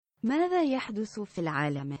ماذا يحدث في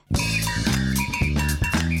العالم؟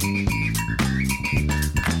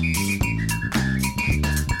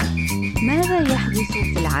 ماذا يحدث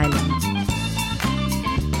في العالم؟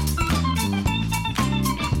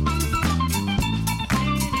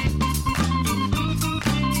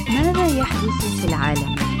 ماذا يحدث في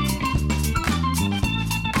العالم؟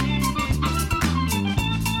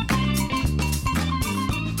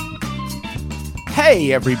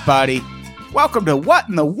 Hey, everybody. Welcome to What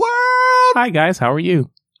in the World? Hi, guys. How are you?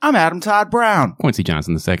 I'm Adam Todd Brown. Quincy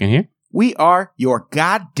Johnson II here. We are your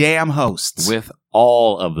goddamn hosts. With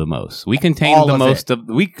all of the most. We contain All the of most of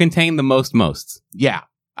we contain the mosts. Yeah,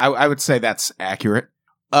 I would say that's accurate.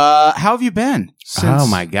 How have you been? Oh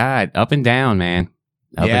my God. Up and down, man.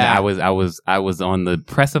 Yeah. I was on the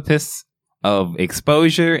precipice of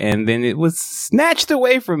exposure, and then it was snatched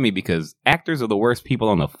away from me because actors are the worst people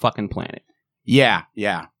on the fucking planet. Yeah.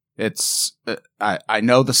 It's I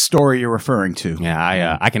know the story you're referring to.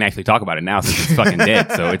 Yeah, I can actually talk about it now since it's fucking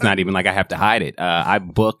dead, so it's not even like I have to hide it. I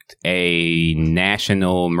booked a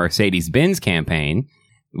national Mercedes-Benz campaign.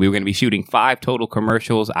 We were going to be shooting 6 total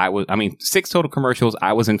commercials. I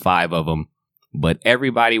was in 5 of them. But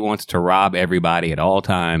everybody wants to rob everybody at all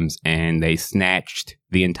times, and they snatched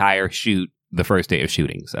the entire shoot the first day of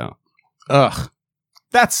shooting, so. Ugh.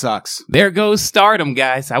 That sucks. There goes stardom,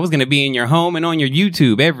 guys. I was going to be in your home and on your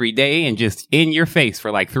YouTube every day and just in your face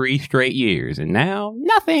for like 3 straight years. And now,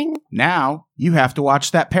 nothing. Now, you have to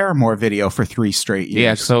watch that Paramore video for 3 straight years.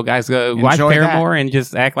 Yeah, so guys, watch Enjoy Paramore and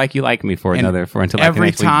just act like you like me until I can actually book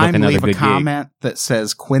every time another leave a good comment that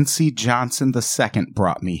says Quincy Johnson II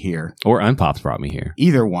brought me here. gig. Or Unpops brought me here.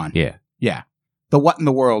 Either one. Yeah. Yeah. The What in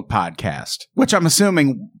the World podcast, which I'm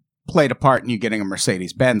assuming played a part in you getting a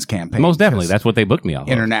Mercedes-Benz campaign. Most definitely. That's what they booked me off of.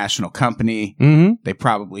 International company. Mm-hmm. They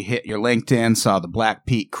probably hit your LinkedIn, saw the Black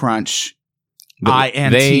Pete Crunch. They-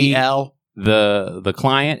 INTL. The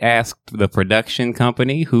client asked the production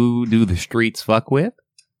company who do the streets fuck with.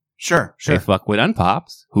 Sure. They fuck with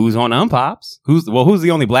Unpops. Who's on Unpops? Who's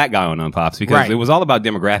the only black guy on Unpops? Because Right. it was all about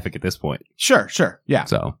demographic at this point. Sure. Yeah.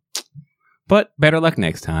 So, but better luck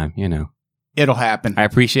next time, It'll happen. I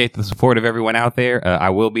appreciate the support of everyone out there. I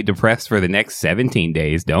will be depressed for the next 17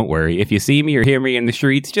 days. Don't worry. If you see me or hear me in the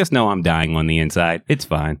streets, just know I'm dying on the inside. It's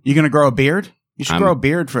fine. You going to grow a beard? You should grow a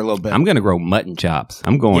beard for a little bit. I'm going to grow mutton chops.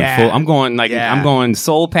 I'm going Yeah. full. I'm going Yeah.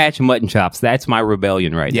 soul patch mutton chops. That's my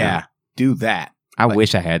rebellion right now. Yeah. Do that. I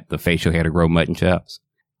wish I had the facial hair to grow mutton chops.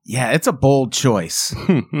 Yeah. It's a bold choice.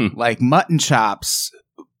 Like mutton chops.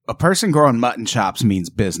 A person growing mutton chops means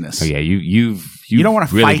business. Oh yeah, you don't want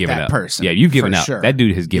to really fight given that up. person. Yeah, you've given for up. Sure. That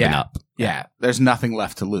dude has given Yeah. up. Yeah, there's nothing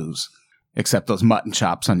left to lose except those mutton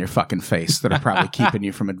chops on your fucking face that are probably keeping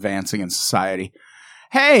you from advancing in society.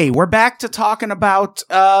 Hey, we're back to talking about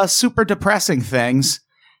super depressing things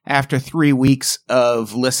after 3 weeks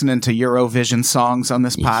of listening to Eurovision songs on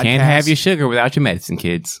this You podcast. can't have your sugar without your medicine,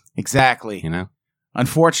 kids. Exactly. You know.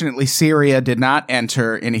 Unfortunately, Syria did not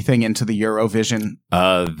enter anything into the Eurovision.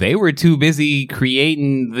 They were too busy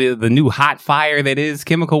creating the new hot fire that is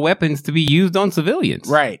chemical weapons to be used on civilians.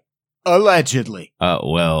 Right. Allegedly.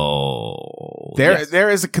 Well, There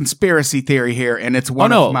is a conspiracy theory here, and it's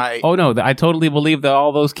one of my... Oh no, I totally believe that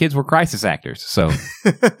all those kids were crisis actors. So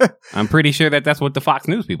I'm pretty sure that's what the Fox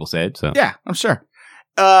News people said. So Yeah, I'm sure.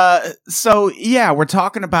 We're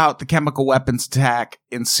talking about the chemical weapons attack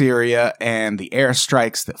in Syria and the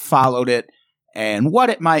airstrikes that followed it and what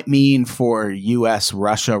it might mean for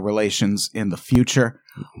U.S.-Russia relations in the future.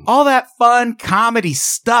 All that fun comedy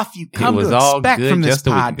stuff you come was to all expect good from this just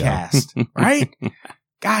a week ago. podcast, right?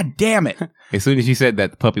 God damn it. as soon as you said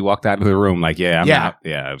that, the puppy walked out of the room like, I'm Yeah. out.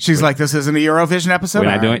 Yeah. She's like, this isn't a Eurovision episode? We're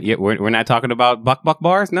not All doing right. yeah, we're not talking about Buck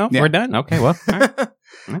bars? No? Yeah. We're done? Okay, well. All right.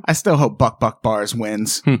 I still hope Buck Bars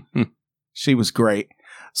wins. She was great.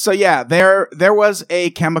 So yeah, there was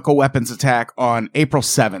a chemical weapons attack on April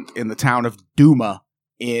 7th in the town of Douma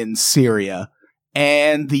in Syria.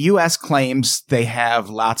 And the U.S. claims they have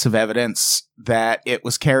lots of evidence that it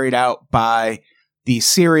was carried out by the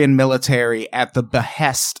Syrian military at the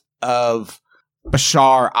behest of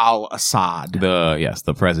Bashar al-Assad.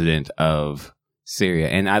 The president of Syria.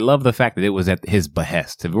 And I love the fact that it was at his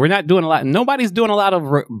behest. We're not doing a lot. Nobody's doing a lot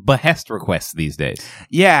of behest requests these days.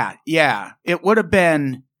 Yeah. It would have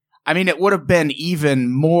been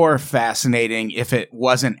even more fascinating if it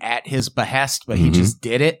wasn't at his behest, but he just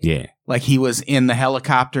did it. Yeah. Like he was in the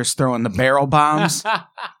helicopters throwing the barrel bombs.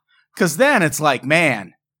 Because then it's like,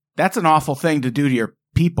 man, that's an awful thing to do to your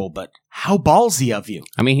people, but how ballsy of you.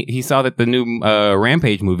 I mean, he saw that the new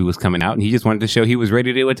Rampage movie was coming out, and he just wanted to show he was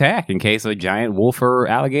ready to attack in case a giant wolf or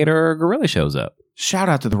alligator or gorilla shows up. Shout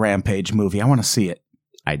out to the Rampage movie. I want to see it.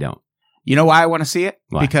 I don't. You know why I want to see it?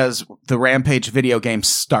 Why? Because the Rampage video game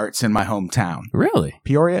starts in my hometown. Really?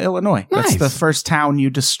 Peoria, Illinois. Nice. That's the first town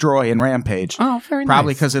you destroy in Rampage. Oh, very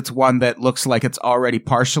Probably nice. because it's one that looks like it's already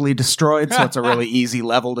partially destroyed, so it's a really easy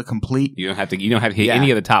level to complete. You don't have to hit Yeah.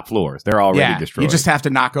 any of the top floors. They're already destroyed. You just have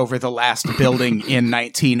to knock over the last building in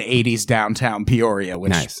 1980s downtown Peoria,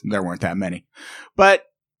 which Nice. there weren't that many. But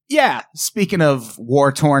yeah, speaking of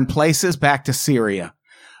war-torn places, back to Syria.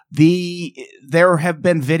 There have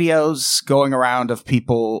been videos going around of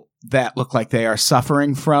people that look like they are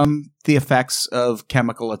suffering from the effects of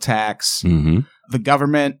chemical attacks. Mm-hmm. The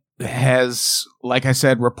government has, like I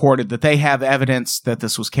said, reported that they have evidence that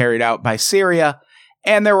this was carried out by Syria.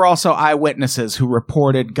 And there were also eyewitnesses who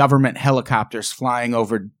reported government helicopters flying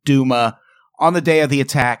over Douma on the day of the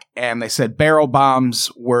attack. And they said barrel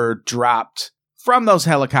bombs were dropped from those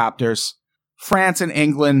helicopters. France and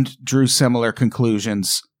England drew similar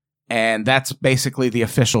conclusions. And that's basically the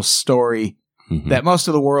official story that most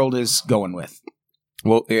of the world is going with.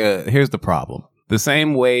 Well, here's the problem. The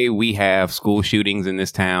same way we have school shootings in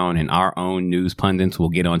this town and our own news pundits will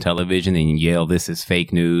get on television and yell, this is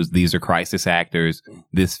fake news. These are crisis actors.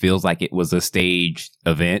 This feels like it was a staged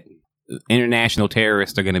event. International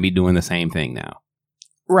terrorists are going to be doing the same thing now.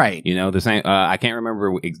 Right. You know, the same. I can't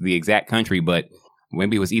remember the exact country, but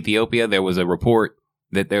maybe it was Ethiopia. There was a report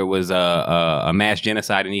that there was a mass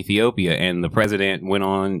genocide in Ethiopia, and the president went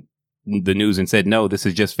on the news and said, no, this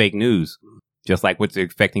is just fake news, just like what's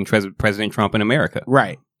affecting President Trump in America.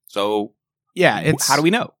 Right. So, yeah, how do we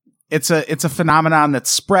know? It's a phenomenon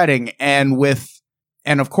that's spreading, and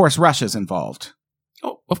of course Russia's involved.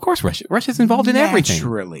 Oh, of course, Russia's involved in everything.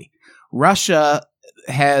 Naturally. Russia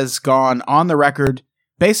has gone on the record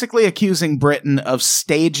basically accusing Britain of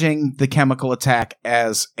staging the chemical attack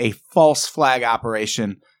as a false flag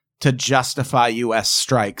operation to justify U.S.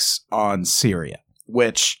 strikes on Syria,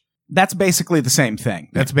 which that's basically the same thing.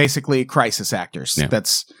 That's basically crisis actors. Yeah.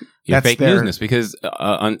 That's fake their newsness because,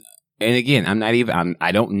 and again,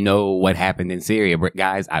 I don't know what happened in Syria, but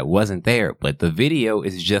guys, I wasn't there, but the video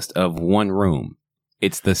is just of one room.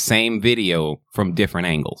 It's the same video from different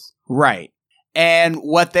angles. Right. And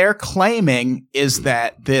what they're claiming is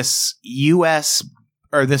that this this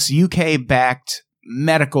UK-backed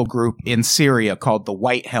medical group in Syria called the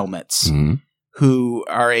White Helmets, who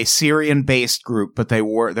are a Syrian-based group, but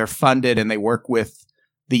they're funded and they work with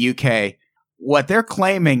the UK. What they're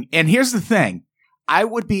claiming, and here's the thing, I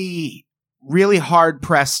would be really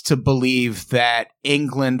hard-pressed to believe that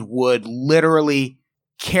England would literally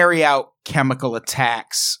carry out chemical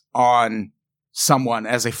attacks on someone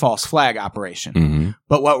as a false flag operation. Mm-hmm.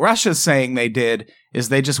 But what Russia's saying they did is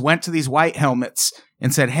they just went to these White Helmets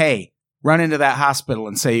and said, hey, run into that hospital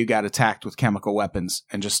and say you got attacked with chemical weapons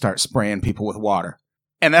and just start spraying people with water.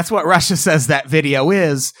 And that's what Russia says that video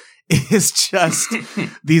is just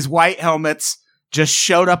these White Helmets just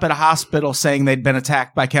showed up at a hospital saying they'd been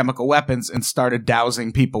attacked by chemical weapons and started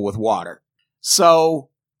dousing people with water.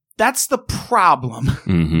 So that's the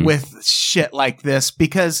problem with shit like this,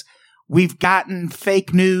 because we've gotten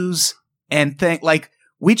fake news and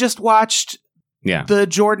we just watched the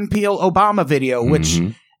Jordan Peele Obama video, which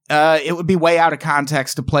it would be way out of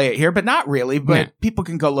context to play it here, but not really. But people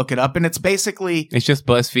can go look it up, and it's just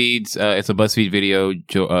BuzzFeed's. It's a BuzzFeed video.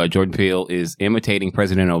 Jordan Peele is imitating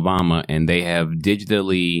President Obama, and they have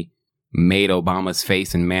digitally made Obama's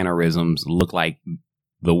face and mannerisms look like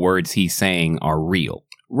the words he's saying are real.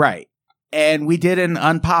 Right. And we did an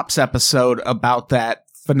Unpops episode about that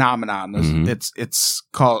phenomenon.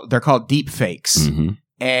 They're called deep fakes.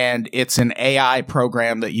 And it's an AI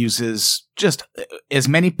program that uses just as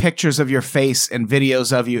many pictures of your face and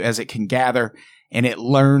videos of you as it can gather, and it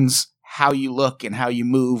learns how you look and how you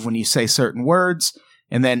move when you say certain words,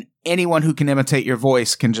 and then anyone who can imitate your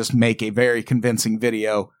voice can just make a very convincing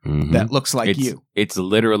video that looks like you. It's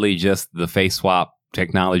literally just the face swap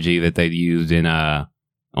technology that they used in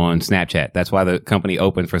on Snapchat. That's why the company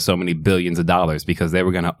opened for so many billions of dollars, because they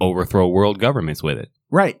were going to overthrow world governments with it.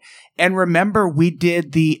 Right. And remember, we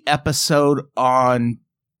did the episode on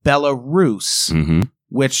Belarus,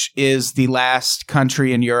 which is the last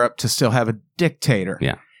country in Europe to still have a dictator.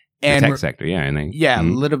 Yeah. And the tech sector, yeah.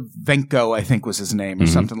 Litvinenko, I think was his name, or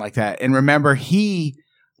something like that. And remember,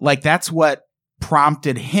 that's what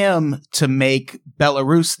prompted him to make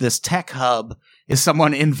Belarus this tech hub, is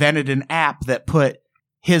someone invented an app that put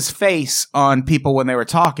his face on people when they were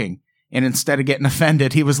talking, and instead of getting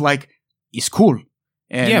offended, he was like, "It's cool."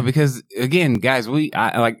 And because again, guys,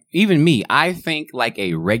 I think like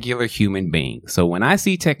a regular human being. So when I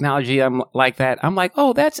see technology, I'm like that. I'm like,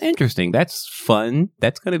 oh, that's interesting. That's fun.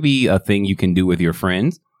 That's going to be a thing you can do with your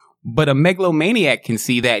friends. But a megalomaniac can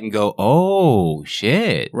see that and go, oh,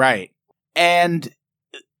 shit. Right. And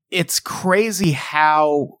it's crazy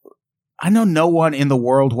how I know no one in the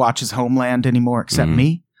world watches Homeland anymore except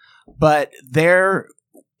me, but there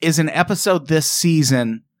is an episode this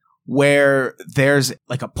season where there's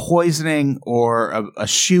like a poisoning or a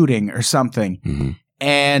shooting or something.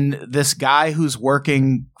 And this guy who's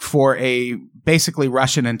working for a basically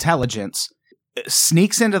Russian intelligence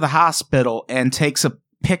sneaks into the hospital and takes a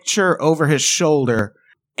picture over his shoulder.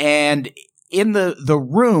 And in the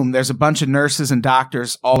room, there's a bunch of nurses and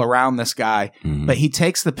doctors all around this guy, but he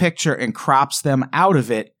takes the picture and crops them out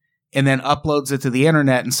of it and then uploads it to the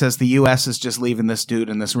internet and says the U.S. is just leaving this dude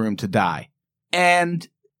in this room to die. And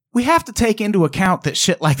we have to take into account that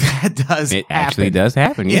shit like that does It happen. actually does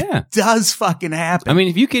happen, yeah. It does fucking happen. I mean,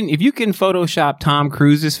 if you can Photoshop Tom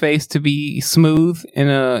Cruise's face to be smooth in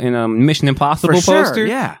a Mission Impossible For sure, poster,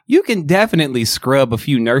 yeah. you can definitely scrub a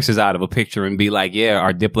few nurses out of a picture and be like, yeah,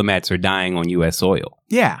 our diplomats are dying on U.S. soil.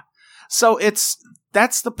 Yeah. So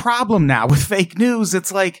that's the problem now with fake news.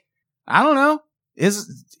 It's like, I don't know. Is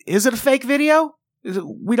it a fake video?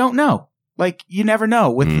 We don't know. Like, you never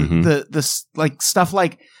know with the like stuff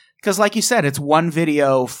like, because like you said, it's one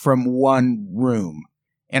video from one room.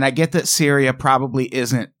 And I get that Syria probably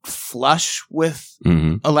isn't flush with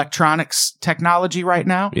electronics technology right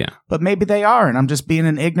now. Yeah. But But maybe they are, and I'm just being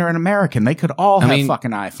an ignorant American. They could all have fucking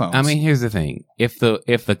iPhones. I mean, here's the thing. If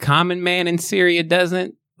the common man in Syria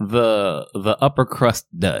doesn't, the upper crust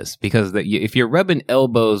does. Because if you're rubbing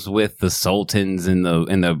elbows with the sultans and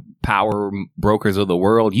the power brokers of the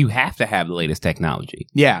world, you have to have the latest technology.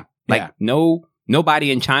 Yeah. Like, nobody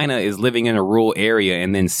in China is living in a rural area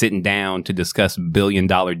and then sitting down to discuss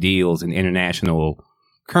billion-dollar deals and international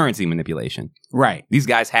currency manipulation. Right. These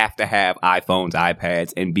guys have to have iPhones,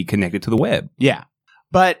 iPads, and be connected to the web. Yeah.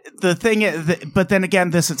 But the thing is, but then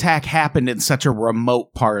again, this attack happened in such a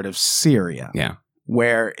remote part of Syria. Yeah.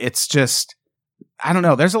 Where it's just, I don't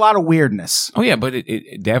know, there's a lot of weirdness. Oh, yeah, but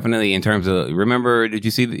it definitely in terms of, remember,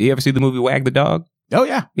 you ever see the movie Wag the Dog? Oh,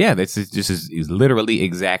 yeah. Yeah, this is literally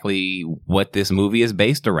exactly what this movie is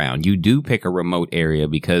based around. You do pick a remote area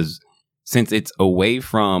because since it's away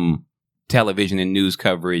from television and news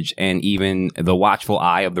coverage and even the watchful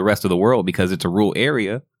eye of the rest of the world because it's a rural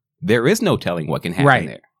area, there is no telling what can happen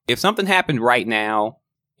there. If something happened right now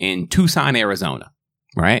in Tucson, Arizona,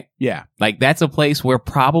 right? Yeah. Like, that's a place where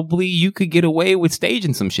probably you could get away with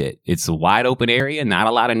staging some shit. It's a wide open area, not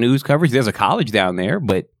a lot of news coverage. There's a college down there,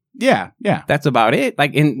 but yeah. that's about it.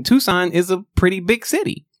 Like, in Tucson is a pretty big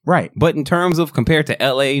city. Right. But in terms of compared to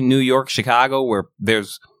LA, New York, Chicago, where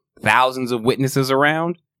there's thousands of witnesses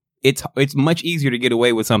around, it's much easier to get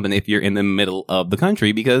away with something if you're in the middle of the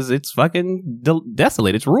country because it's fucking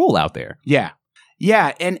desolate. It's rural out there. Yeah.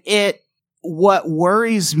 Yeah. And what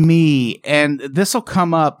worries me, and this will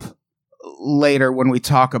come up later when we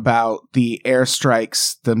talk about the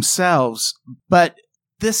airstrikes themselves, but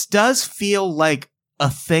this does feel like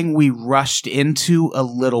a thing we rushed into a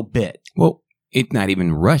little bit. Well, it's not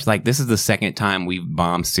even rushed. Like, this is the second time we've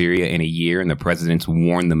bombed Syria in a year, and the president's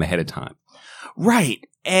warned them ahead of time. Right.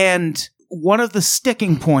 And one of the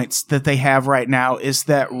sticking points that they have right now is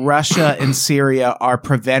that Russia and Syria are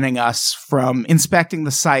preventing us from inspecting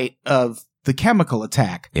the site of the chemical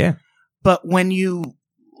attack. Yeah. But when you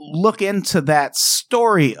look into that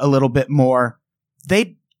story a little bit more,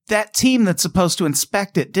 that team that's supposed to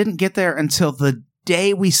inspect it didn't get there until the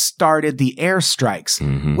day we started the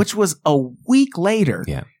airstrikes, which was a week later.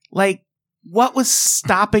 Yeah. Like, what was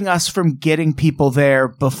stopping us from getting people there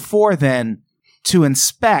before then to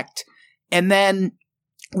inspect? And then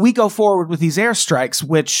we go forward with these airstrikes,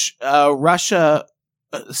 which Russia,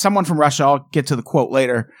 someone from Russia, I'll get to the quote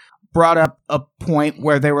later, brought up a point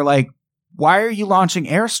where they were like, why are you launching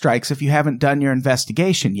airstrikes if you haven't done your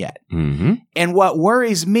investigation yet? And what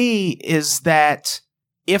worries me is that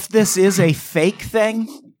if this is a fake thing,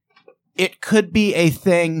 it could be a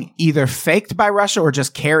thing either faked by Russia or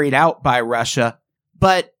just carried out by Russia.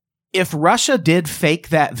 But if Russia did fake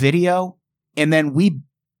that video and then we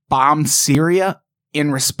bombed Syria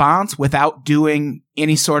in response without doing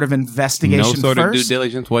any sort of investigation No sort of due first,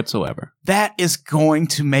 diligence whatsoever. that is going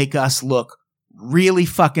to make us look really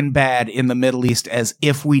fucking bad in the Middle East, as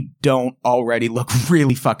if we don't already look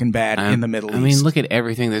really fucking bad in the Middle East. I mean, look at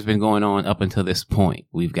everything that's been going on up until this point.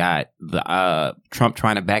 We've got the Trump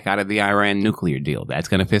trying to back out of the Iran nuclear deal. That's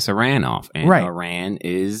going to piss Iran off. And Right. Iran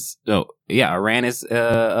is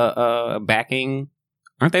backing.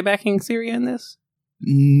 Aren't they backing Syria in this?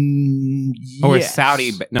 Or yes.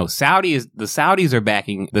 Saudi? No, the Saudis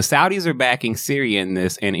are backing Syria in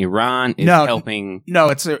this, and Iran is helping. No,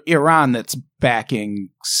 it's Iran that's backing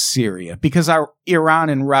Syria because Iran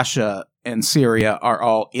and Russia and Syria are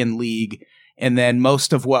all in league, and then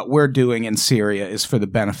most of what we're doing in Syria is for the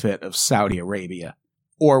benefit of Saudi Arabia.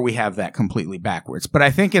 Or we have that completely backwards. But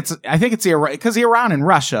I think it's Iran, because Iran and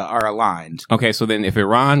Russia are aligned. Okay, so then if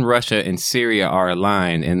Iran, Russia, and Syria are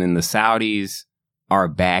aligned, and then the Saudis are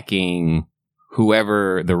backing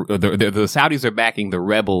whoever the Saudis are backing the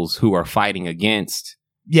rebels who are fighting against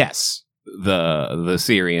yes the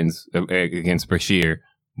Syrians against Bashir,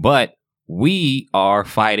 but we are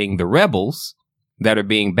fighting the rebels that are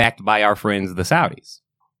being backed by our friends the Saudis.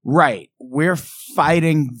 Right. We're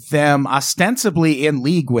fighting them ostensibly in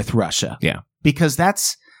league with Russia. Yeah. Because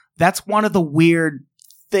that's one of the weird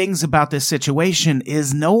things about this situation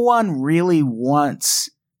is no one really wants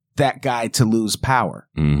that guy to lose power.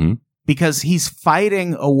 Mm-hmm. Because he's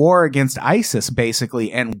fighting a war against ISIS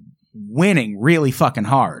basically and winning really fucking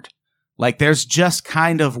hard. Like there's just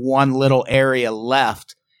kind of one little area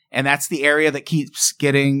left, and that's the area that keeps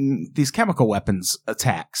getting these chemical weapons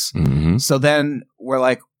attacks. Mm-hmm. So then we're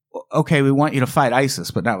like, okay, we want you to fight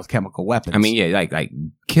ISIS, but not with chemical weapons. I mean, yeah, like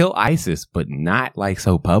kill ISIS, but not like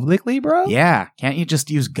so publicly, bro. Yeah, can't you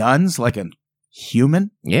just use guns like a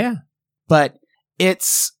human? Yeah, but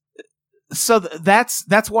it's so that's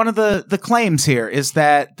one of the claims here is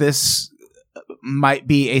that this might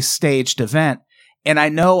be a staged event, and I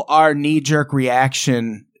know our knee-jerk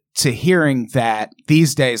reaction to hearing that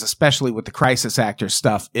these days, especially with the crisis actor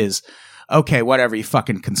stuff, is okay, whatever, you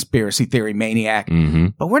fucking conspiracy theory maniac. Mm-hmm.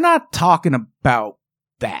 But we're not talking about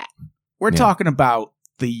that. We're talking about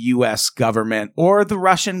the U.S. government or the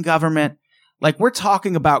Russian government. Like, we're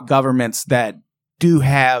talking about governments that do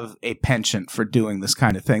have a penchant for doing this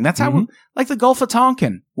kind of thing. That's how, like, the Gulf of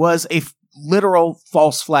Tonkin was a literal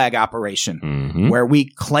false flag operation where we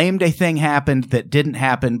claimed a thing happened that didn't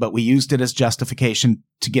happen, but we used it as justification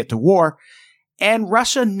to get to war. And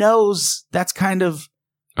Russia knows that's kind of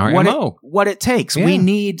what it takes. Yeah. We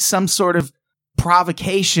need some sort of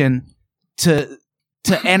provocation to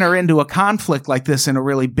enter into a conflict like this in a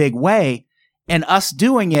really big way, and us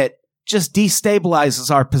doing it just destabilizes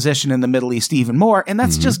our position in the Middle East even more, and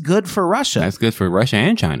that's just good for Russia. That's good for Russia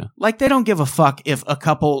and China. Like, they don't give a fuck if a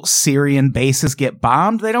couple Syrian bases get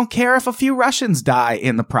bombed. They don't care if a few Russians die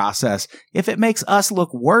in the process. If it makes us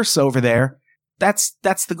look worse over there, that's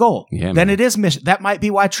the goal. Yeah, then it is mission. That might be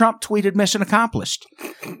why Trump tweeted mission accomplished.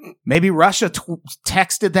 Maybe Russia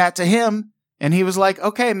texted that to him, and he was like,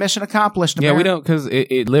 okay, mission accomplished. Yeah, we don't, because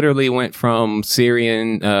it literally went from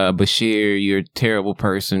Syrian, Bashir, you're a terrible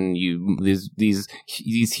person, these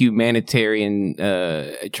humanitarian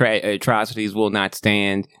atrocities will not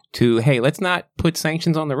stand, to, hey, let's not put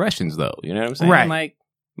sanctions on the Russians, though. You know what I'm saying? Right. Like,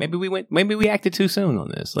 maybe we acted too soon on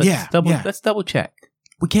this. Let's double check.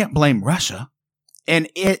 We can't blame Russia. And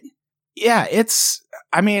I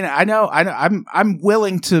mean, I know, I'm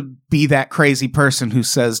willing to be that crazy person who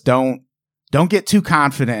says, don't get too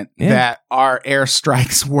confident that our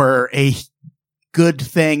airstrikes were a good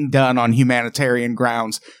thing done on humanitarian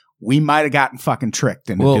grounds. We might have gotten fucking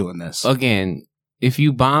tricked into doing this. Again, if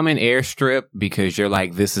you bomb an airstrip because you're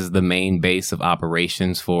like, this is the main base of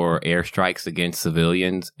operations for airstrikes against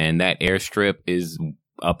civilians, and that airstrip is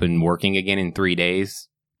up and working again in 3 days.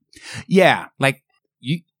 Yeah. Like,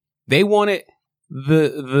 they wanted,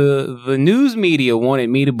 the news media wanted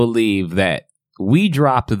me to believe that we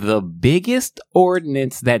dropped the biggest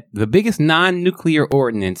non-nuclear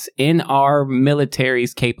ordnance in our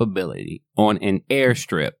military's capability on an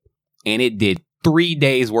airstrip, and it did 3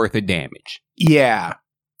 days worth of damage. Yeah.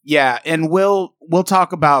 Yeah. And we'll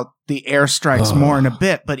talk about the airstrikes more in a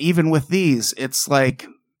bit, but even with these, it's like,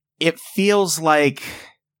 it feels like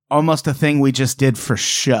almost a thing we just did for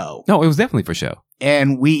show. No, it was definitely for show.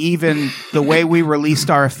 And the way we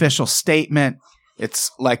released our official statement,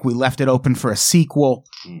 it's like we left it open for a sequel.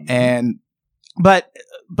 But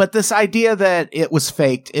this idea that it was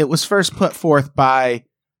faked, it was first put forth by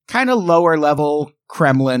kind of lower level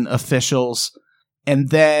Kremlin officials. And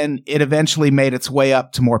then it eventually made its way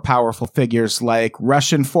up to more powerful figures like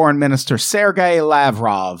Russian Foreign Minister Sergei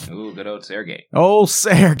Lavrov. Ooh, good old Sergei. Oh,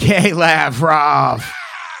 Sergei Lavrov.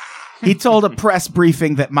 He told a press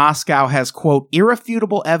briefing that Moscow has, quote,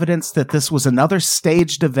 irrefutable evidence that this was another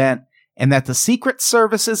staged event and that the secret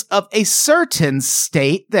services of a certain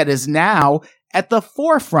state that is now at the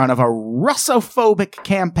forefront of a Russophobic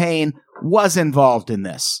campaign was involved in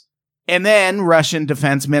this. And then Russian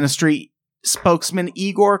Defense Ministry spokesman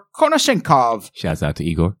Igor Konashenkov. Shouts out to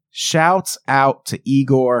Igor.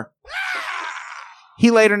 He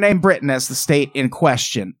later named Britain as the state in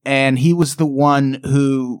question, and he was the one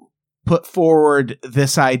who put forward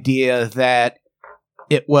this idea that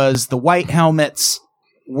it was the White Helmets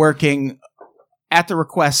working at the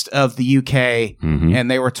request of the UK, and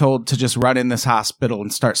they were told to just run in this hospital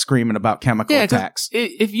and start screaming about chemical attacks.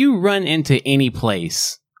 If you run into any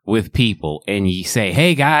place with people and you say,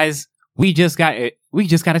 "Hey guys, we just got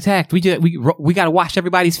attacked. We got to wash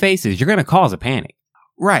everybody's faces," you're going to cause a panic.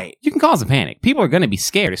 Right. You can cause a panic. People are going to be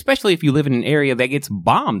scared, especially if you live in an area that gets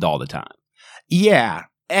bombed all the time. Yeah.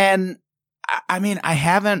 And I mean, I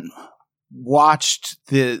haven't watched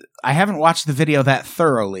the video that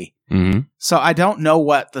thoroughly. So I don't know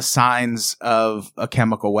what the signs of a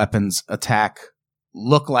chemical weapons attack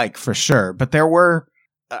look like for sure. But there were,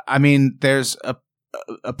 there's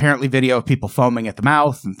apparently video of people foaming at the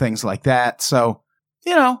mouth and things like that. So,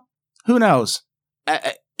 who knows?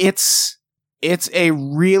 It's a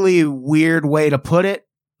really weird way to put it,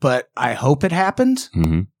 but I hope it happened.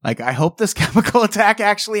 Like, I hope this chemical attack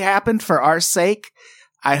actually happened for our sake.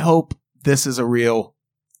 I hope this is a real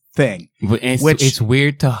thing. It's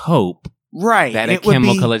weird to hope that a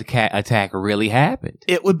chemical attack really happened.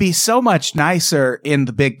 It would be so much nicer in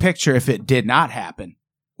the big picture if it did not happen.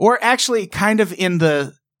 Or actually kind of in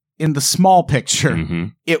the small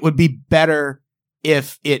picture, it would be better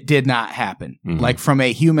if it did not happen. Like from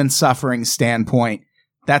a human suffering standpoint,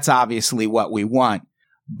 that's obviously what we want.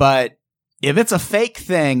 But if it's a fake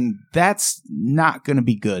thing, that's not going to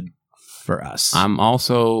be good for us. I'm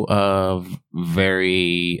also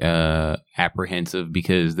very apprehensive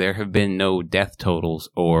because there have been no death totals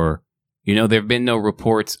or, there have been no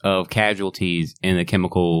reports of casualties in the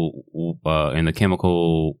chemical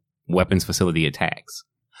weapons facility attacks.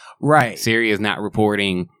 Right. Syria is not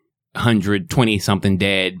reporting 120 something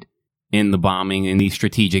dead in the bombing, in these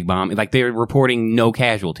strategic bombing. Like, they're reporting no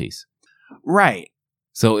casualties. Right.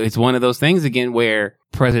 So it's one of those things again where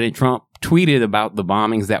President Trump tweeted about the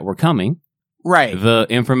bombings that were coming. Right. The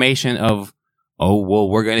information of,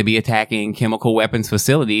 we're going to be attacking chemical weapons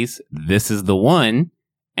facilities. This is the one.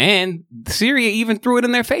 And Syria even threw it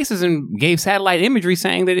in their faces and gave satellite imagery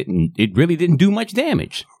saying that it really didn't do much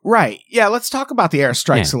damage. Right. Yeah, let's talk about the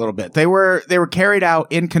airstrikes a little bit. They were carried out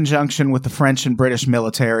in conjunction with the French and British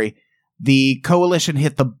military. The coalition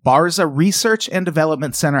hit the Barza Research and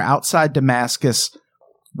Development Center outside Damascus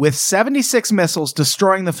with 76 missiles,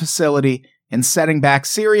 destroying the facility and setting back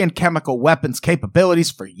Syrian chemical weapons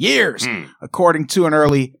capabilities for years, according to an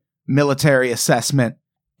early military assessment.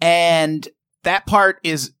 And that part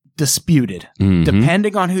is disputed.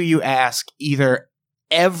 Depending on who you ask, either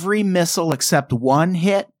every missile except one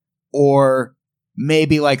hit or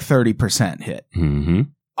maybe like 30% hit.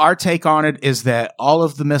 Our take on it is that all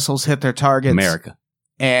of the missiles hit their targets. America.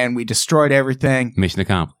 And we destroyed everything. Mission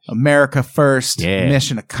accomplished. America first. Yeah.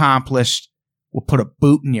 Mission accomplished. We'll put a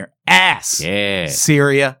boot in your ass. Yeah.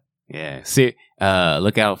 Syria. Yeah.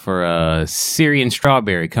 Look out for Syrian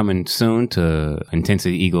strawberry coming soon to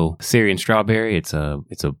Intensity Eagle. Syrian strawberry. It's a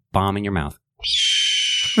bomb in your mouth.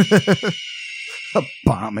 A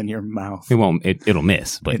bomb in your mouth. It won't. It'll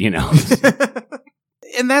miss, but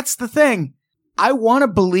And that's the thing. I want to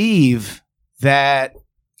believe that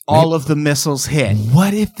all of the missiles hit.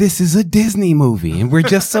 What if this is a Disney movie and we're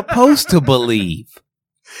just supposed to believe?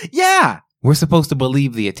 Yeah. We're supposed to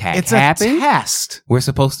believe the attack happened. It's a test. We're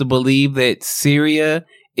supposed to believe that Syria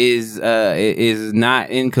is not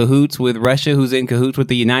in cahoots with Russia, who's in cahoots with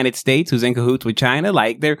the United States, who's in cahoots with China.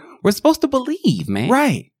 Like, we're supposed to believe, man.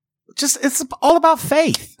 Right. It's all about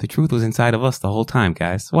faith. The truth was inside of us the whole time,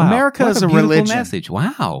 guys. Wow. America is a religion. Message.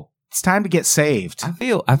 Wow. It's time to get saved. I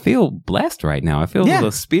feel blessed right now. I feel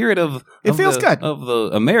the spirit of feels good. Of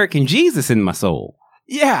the American Jesus in my soul.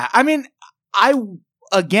 Yeah. I mean, I don't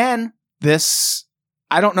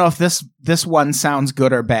know if this one sounds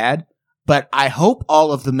good or bad, but I hope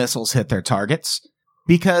all of the missiles hit their targets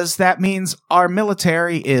because that means our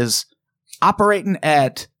military is operating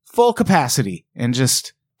at full capacity and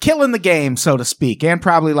just killing the game, so to speak, and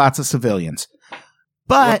probably lots of civilians.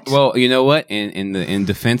 But well, you know what? In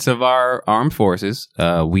defense of our armed forces,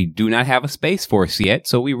 we do not have a space force yet,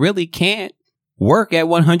 so we really can't work at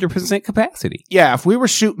 100% capacity. Yeah, if we were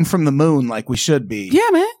shooting from the moon like we should be, yeah,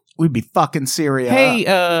 man, we'd be fucking Syria. Hey,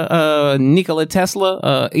 Nikola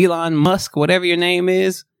Tesla, Elon Musk, whatever your name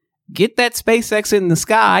is, get that SpaceX in the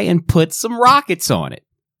sky and put some rockets on it.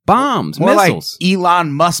 Bombs, more missiles. Like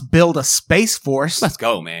Elon must build a space force. Let's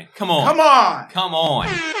go, man. Come on. Come on.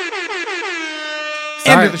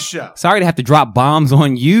 Sorry, end of the show. Sorry to have to drop bombs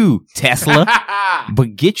on you, Tesla,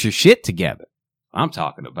 but get your shit together. I'm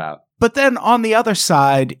talking about. But then on the other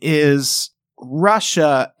side is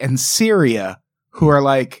Russia and Syria, who are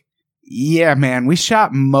like, yeah, man, we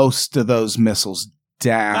shot most of those missiles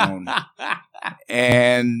down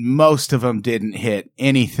and most of them didn't hit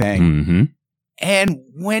anything. Mm-hmm. And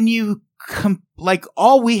when you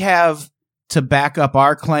all we have to back up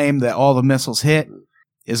our claim that all the missiles hit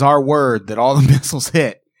is our word that all the missiles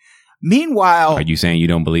hit. Meanwhile, Are you saying you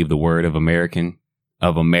don't believe the word of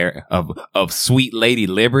of sweet Lady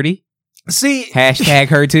Liberty? see, Hashtag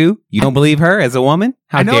her too. You don't believe her as a woman?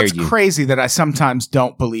 How I know dare it's you? crazy that I sometimes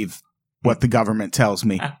don't believe what the government tells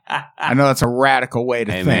me. I know that's a radical way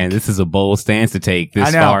to Hey think. man, this is a bold stance to take this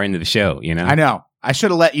I know. far into the show. You know. I know. I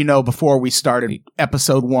should have let you know before we started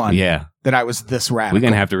episode 1 Yeah, that I was this radical. we're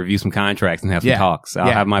gonna have to review some contracts and have some Yeah. talks. I'll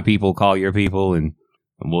Yeah. have my people call your people and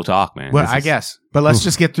we'll talk, man. Well, This I is- guess. But let's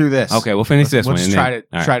just get through this. Okay, we'll finish this We'll one. just and try then- to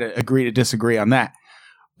all right. try to agree to disagree on that.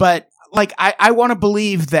 But like, I want to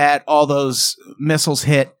believe that all those missiles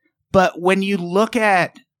hit. But when you look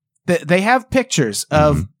at they have pictures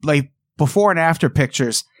of Mm-hmm. like before and after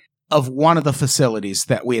pictures of one of the facilities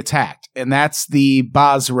that we attacked, and that's the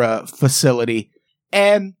Basra facility.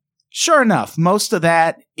 And sure enough, most of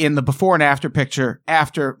that in the before and after picture,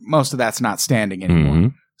 after most of that's not standing anymore.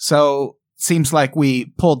 Mhm. So seems like we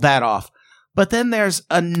pulled that off. But then there's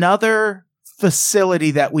another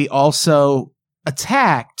facility that we also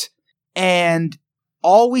attacked. And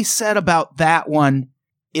all we said about that one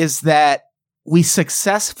is that we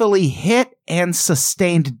successfully hit and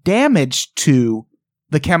sustained damage to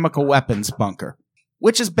the chemical weapons bunker,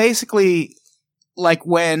 which is basically like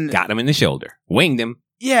when, Got him in the shoulder, winged him.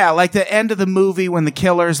 yeah, like the end of the movie when the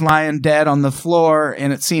killer's lying dead on the floor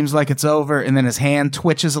and it seems like it's over and then his hand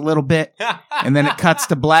twitches a little bit and then it cuts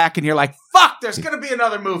to black and you're like, fuck, there's going to be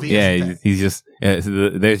another movie. Yeah, isn't there? he's just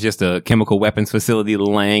there's just a chemical weapons facility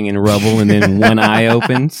laying in rubble, and then one eye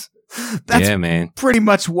opens. That's Yeah, man. pretty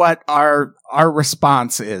much what our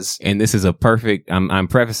response is. And this is a perfect. I'm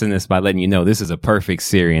prefacing this by letting you know this is a perfect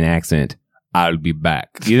Syrian accent. I'll be back.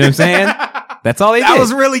 You know what I'm saying? That's all they did. That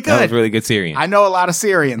was really good. That was really good Syrian. I know a lot of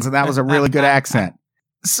Syrians, and that was a really good accent.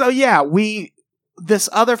 So yeah, this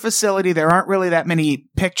other facility, there aren't really that many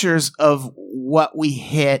pictures of what we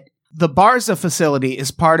hit. The Barza facility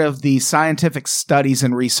is part of the Scientific Studies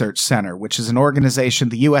and Research Center, which is an organization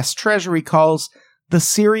the U.S. Treasury calls the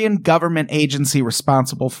Syrian government agency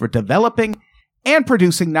responsible for developing and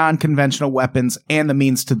producing non-conventional weapons and the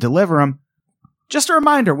means to deliver them. Just a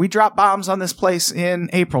reminder, we dropped bombs on this place in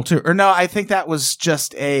April too. Or no, I think that was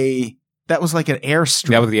just that was like an airstrip.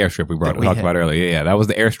 That was the airstrip we that we talked hit. about earlier. Yeah, that was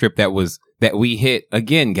the airstrip that we hit.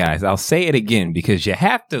 Again, guys, I'll say it again because you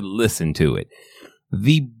have to listen to it.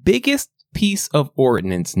 The biggest piece of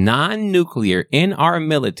ordnance, non-nuclear, in our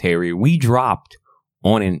military, we dropped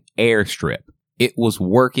on an airstrip. It was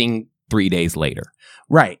working 3 days later.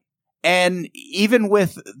 Right. And even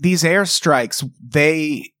with these airstrikes,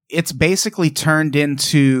 it's basically turned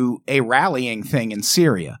into a rallying thing in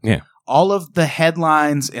Syria. Yeah. All of the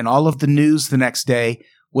headlines and all of the news the next day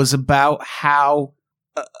was about how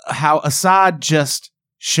Assad just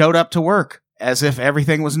showed up to work as if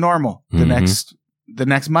everything was normal the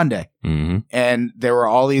next Monday. Mm-hmm. And there were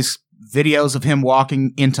all these videos of him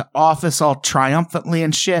walking into office all triumphantly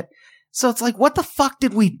and shit. So it's like, what the fuck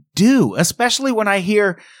did we do? Especially when I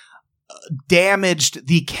hear damaged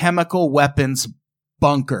the chemical weapons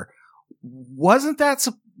bunker. Wasn't that...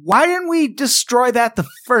 Why didn't we destroy that the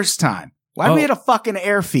first time? Why did we hit a fucking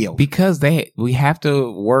airfield? Because we have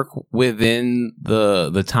to work within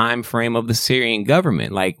the time frame of the Syrian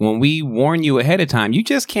government. Like when we warn you ahead of time, you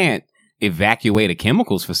just can't evacuate a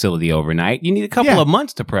chemicals facility overnight. You need a couple of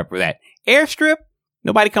months to prep for that. Airstrip,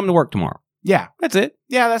 nobody come to work tomorrow. Yeah. That's it.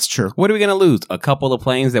 Yeah, that's true. What are we going to lose? A couple of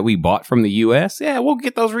planes that we bought from the U.S.? Yeah, we'll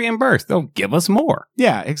get those reimbursed. They'll give us more.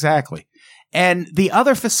 Yeah, exactly. And the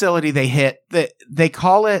other facility they hit, they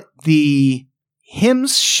call it the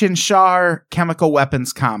Hims Shinshar Chemical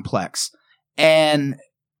Weapons Complex. And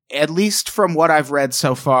at least from what I've read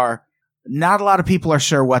so far, not a lot of people are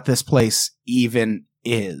sure what this place even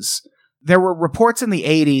is. There were reports in the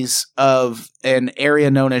 80s of an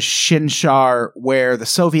area known as Shinshar where the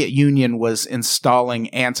Soviet Union was installing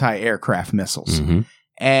anti-aircraft missiles. Mm-hmm.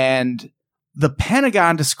 And the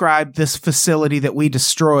Pentagon described this facility that we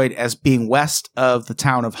destroyed as being west of the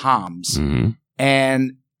town of Homs. Mm-hmm.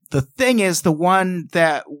 And the thing is, the one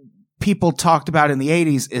that people talked about in the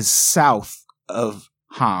 80s is south of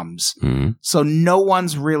Homs. Mm-hmm. So no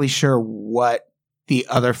one's really sure what the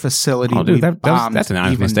other facility Oh, dude, we bombed that's an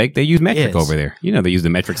honest even mistake. They use metric is. over there. You know, they use the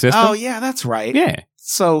metric system. Oh, yeah, that's right. Yeah.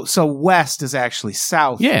 So west is actually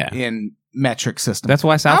south in metric system. That's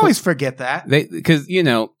why I South. always forget that. Because, you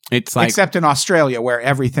know, it's like. Except in Australia where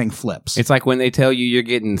everything flips. It's like when they tell you you're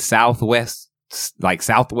getting southwest like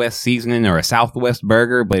Southwest seasoning or a Southwest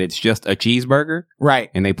burger, but it's just a cheeseburger. Right.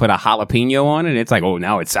 And they put a jalapeno on it. And it's like, oh,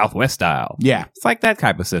 now it's Southwest style. Yeah. It's like that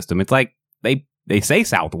type of system. It's like they say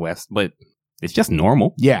Southwest, but it's just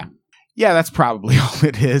normal. Yeah. Yeah, that's probably all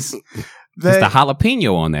it is. Just a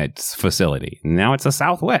jalapeno on that facility. Now it's a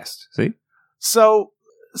Southwest. See? So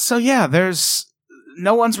yeah,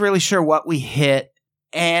 no one's really sure what we hit.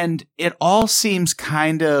 And it all seems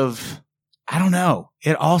kind of, I don't know.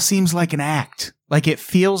 It all seems like an act. Like it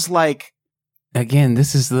feels like. Again,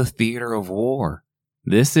 this is the theater of war.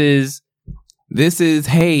 This is,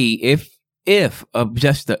 hey,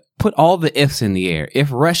 put all the ifs in the air.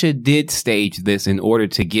 If Russia did stage this in order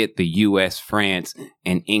to get the US, France,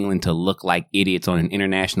 and England to look like idiots on an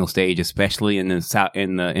international stage, especially in the South,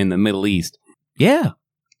 in the Middle East. Yeah.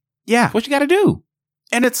 What you got to do?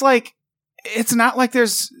 And it's like, it's not like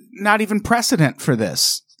there's not even precedent for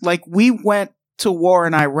this. Like, we went to war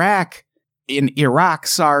in Iraq, and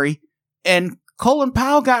Colin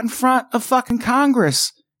Powell got in front of fucking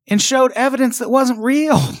Congress and showed evidence that wasn't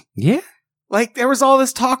real. Yeah. Like, there was all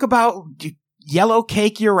this talk about yellow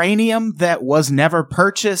cake uranium that was never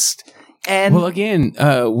purchased. And well, again,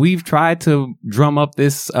 we've tried to drum up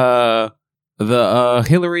this, the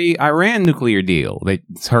Hillary Iran nuclear deal that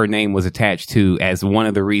her name was attached to as one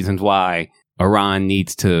of the reasons why Iran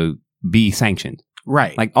needs to be sanctioned.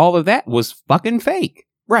 Right. Like, all of that was fucking fake.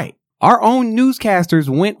 Right. Our own newscasters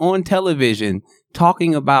went on television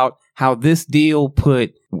talking about how this deal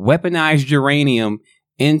put weaponized uranium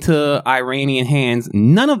into Iranian hands.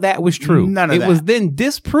 None of that was true. It was then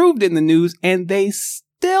disproved in the news, and they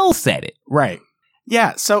still said it. Right.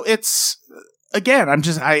 Yeah. So it's, again,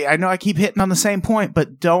 I know I keep hitting on the same point,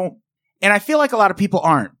 but don't, and I feel like a lot of people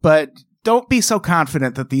aren't, but don't be so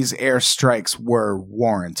confident that these airstrikes were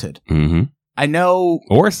warranted. Mm-hmm. I know.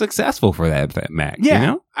 Or successful for that, Mac. Yeah. You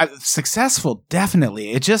know? Successful,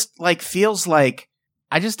 definitely. It just like feels like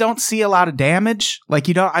I just don't see a lot of damage. Like,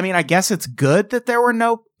 I guess it's good that there were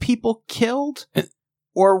no people killed.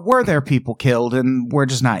 Or were there people killed and we're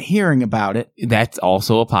just not hearing about it? That's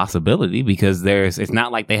also a possibility because it's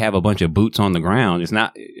not like they have a bunch of boots on the ground. It's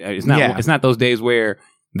not those days where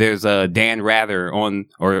there's Dan Rather or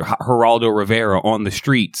Geraldo Rivera on the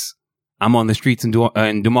streets. I'm on the streets in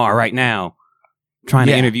Dumar right now trying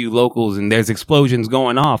to interview locals and there's explosions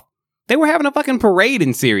going off. They were having a fucking parade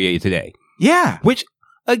in Syria today. Yeah. Which,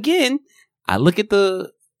 again, I look at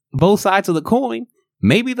the both sides of the coin.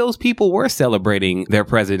 Maybe those people were celebrating their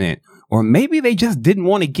president, or maybe they just didn't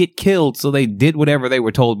want to get killed, so they did whatever they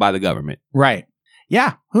were told by the government. Right.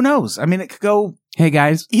 Yeah. Who knows? I mean, it could go. Hey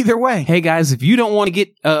guys, either way. Hey guys, if you don't want to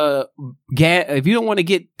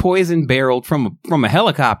get poison barreled from a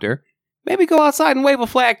helicopter, maybe go outside and wave a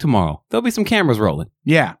flag tomorrow. There'll be some cameras rolling.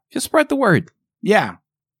 Yeah. Just spread the word. Yeah.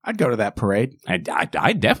 I'd go to that parade.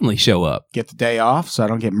 I'd definitely show up. Get the day off so I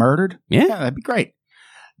don't get murdered. Yeah, that'd be great.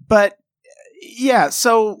 But yeah,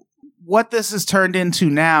 so what this has turned into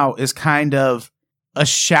now is kind of a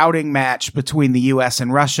shouting match between the U.S.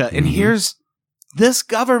 and Russia. And here's this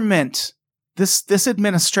government, this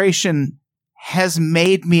administration has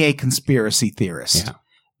made me a conspiracy theorist. Yeah.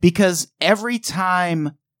 Because every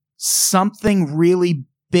time something really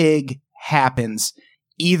big happens,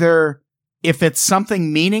 either if it's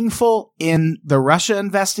something meaningful in the Russia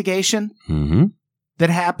investigation that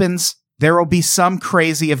happens, there will be some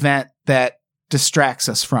crazy event that distracts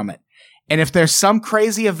us from it. And if there's some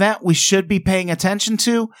crazy event we should be paying attention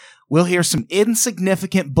to, we'll hear some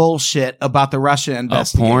insignificant bullshit about the Russia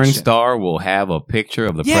investigation. A porn star will have a picture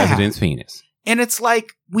of the president's penis. And it's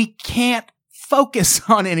like, we can't focus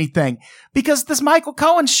on anything because this Michael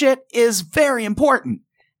Cohen shit is very important.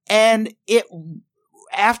 And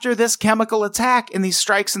after this chemical attack and these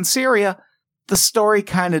strikes in Syria, the story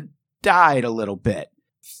kind of died a little bit.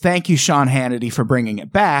 Thank you, Sean Hannity, for bringing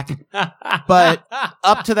it back. But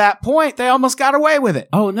up to that point, they almost got away with it.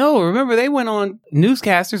 Oh, no. Remember, they went on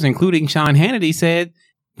newscasters, including Sean Hannity, said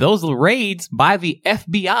those raids by the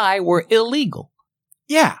FBI were illegal.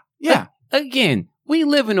 Yeah. Yeah. But again, we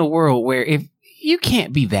live in a world where if you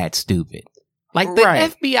can't be that stupid. Like the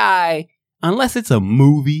FBI, unless it's a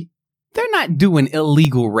movie, they're not doing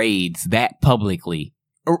illegal raids that publicly.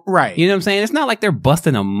 Right. You know what I'm saying? It's not like they're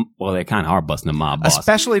busting they kind of are busting a mob boss.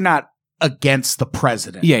 Especially not against the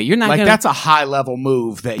president. Yeah, you're not like that's a high level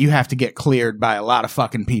move that you have to get cleared by a lot of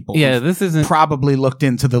fucking people. Yeah, this isn't probably looked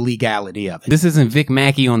into the legality of it. This isn't Vic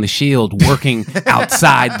Mackey on the Shield working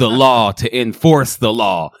outside the law to enforce the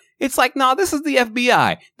law. It's like, no, this is the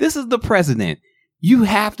FBI. This is the president. you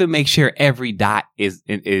have to make sure every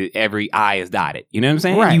every I is dotted. You know what I'm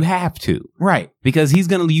saying? Right. You have to. Right. Because he's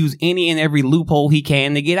going to use any and every loophole he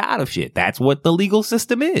can to get out of shit. That's what the legal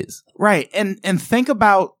system is. Right. And think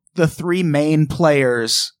about the three main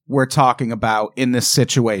players we're talking about in this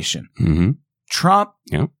situation. Mm-hmm. Trump,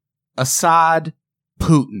 Yeah. Assad,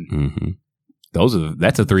 Putin. Mm-hmm.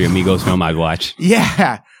 That's a Three Amigos film I'd watch.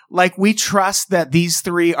 Yeah. Like, we trust that these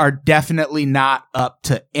three are definitely not up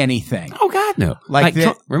to anything. Oh, God, no. Like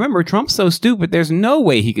remember, Trump's so stupid, there's no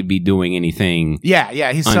way he could be doing anything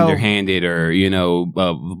Yeah, he's underhanded or,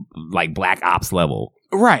 like black ops level.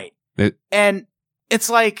 Right. And it's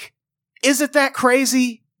like, is it that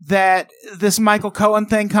crazy that this Michael Cohen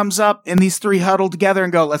thing comes up and these three huddle together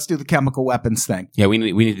and go, let's do the chemical weapons thing? Yeah, we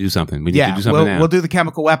need to do something. We need to do something now. We'll do the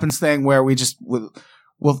chemical weapons thing where we just...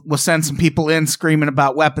 We'll send some people in screaming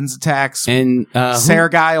about weapons attacks. And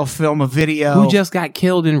Sergei will film a video. Who just got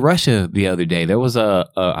killed in Russia the other day? There was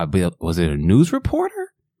was it a news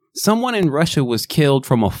reporter? Someone in Russia was killed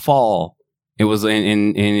from a fall. It was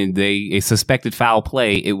in a suspected foul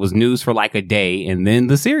play. It was news for like a day, and then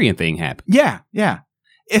the Syrian thing happened. Yeah.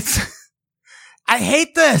 It's... I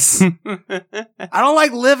hate this. I don't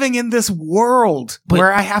like living in this world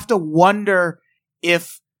where I have to wonder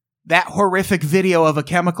if that horrific video of a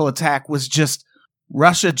chemical attack was just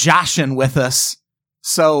Russia joshing with us.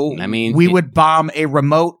 So we would bomb a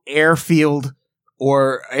remote airfield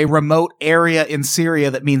or a remote area in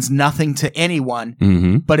Syria that means nothing to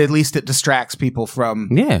anyone, but at least it distracts people from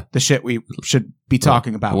the shit we should be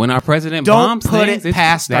talking about. When our president bombs things, don't put it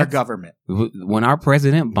past our government. When our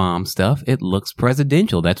president bombs stuff, it looks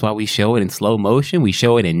presidential. That's why we show it in slow motion. We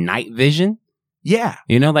show it in night vision. Yeah.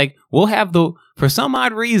 Like we'll have for some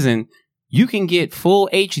odd reason, you can get full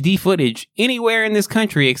HD footage anywhere in this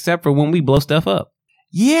country except for when we blow stuff up.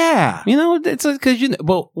 Yeah. It's because,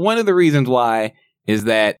 one of the reasons why is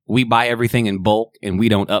that we buy everything in bulk and we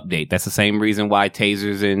don't update. That's the same reason why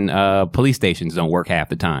tasers and police stations don't work half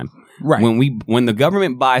the time. Right. When the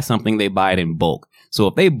government buys something, they buy it in bulk. So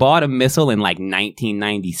if they bought a missile in like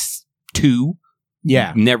 1992,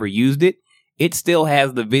 never used it, it still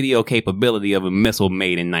has the video capability of a missile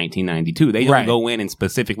made in 1992. They don't go in and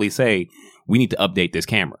specifically say, we need to update this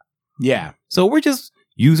camera. Yeah. So we're just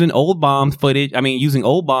using old bomb footage. Using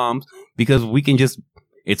old bombs because we can just,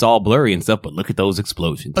 it's all blurry and stuff, but look at those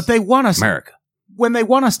explosions. But they want us, America. When they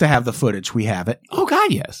want us to have the footage, we have it. Oh,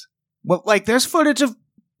 God, yes. Well, like, there's footage of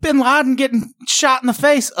Bin Laden getting shot in the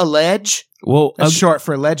face, allege. Well, that's short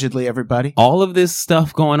for allegedly, everybody. All of this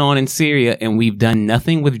stuff going on in Syria, and we've done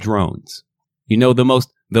nothing with drones.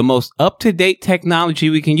 The most up-to-date technology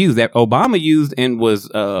we can use that Obama used and was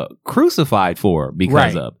crucified for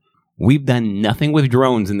because of. We've done nothing with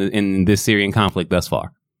drones in this Syrian conflict thus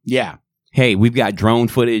far. Yeah. Hey, we've got drone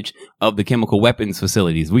footage of the chemical weapons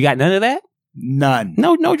facilities. We got none of that? None.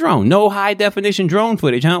 No drone. No high-definition drone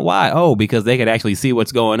footage, huh? Why? Oh, because they could actually see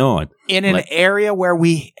what's going on. In an area where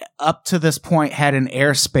we, up to this point, had an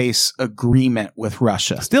airspace agreement with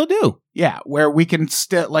Russia. Still do. Yeah, where we can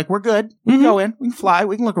still, we're good. We can go in, we can fly,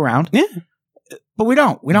 we can look around. Yeah. But we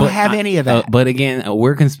don't. We don't have any of that. But again,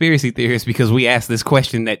 we're conspiracy theorists because we ask this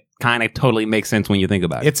question that kind of totally makes sense when you think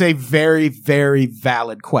about it. It's a very, very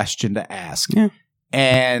valid question to ask. Yeah.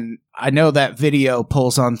 And I know that video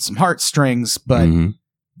pulls on some heartstrings, but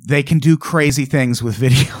they can do crazy things with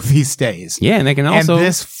video these days. Yeah, and they can also... And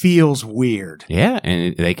this feels weird. Yeah,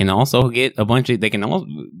 and they can also get a bunch of... They can also...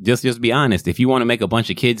 Just be honest, if you want to make a bunch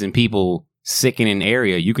of kids and people sick in an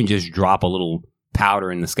area, you can just drop a little powder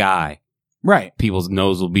in the sky. Right. People's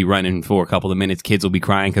nose will be running for a couple of minutes. Kids will be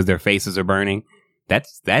crying because their faces are burning.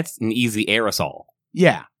 That's an easy aerosol.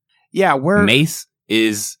 Yeah. Yeah, Mace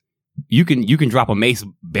is... You can drop a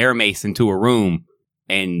bear mace into a room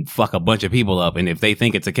and fuck a bunch of people up. And if they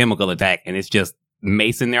think it's a chemical attack and it's just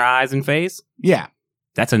mace in their eyes and face,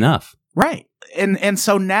 that's enough. Right. And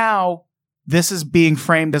so now this is being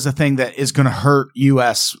framed as a thing that is going to hurt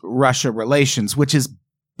U.S.-Russia relations, which is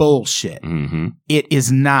bullshit. Mm-hmm. It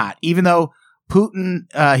is not. Even though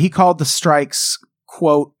Putin, he called the strikes,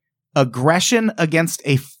 quote, aggression against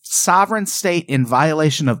a sovereign state in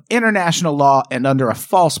violation of international law and under a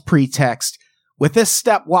false pretext. With this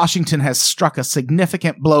step, Washington has struck a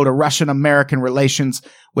significant blow to Russian-American relations,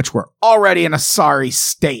 which were already in a sorry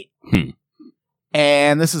state.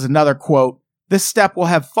 And this is another quote. This step will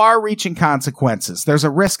have far-reaching consequences. There's a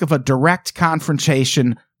risk of a direct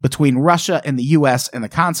confrontation between Russia and the U.S., and the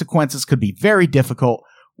consequences could be very difficult,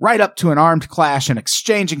 right up to an armed clash and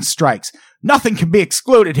exchanging strikes. Nothing can be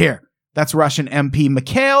excluded here. That's Russian MP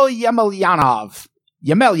Mikhail Yemelyanov.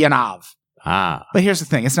 Ah. But here's the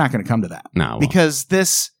thing. It's not going to come to that. No. Because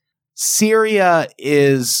this Syria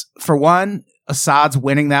is, for one, Assad's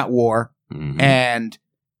winning that war. Mhm. And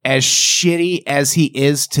as shitty as he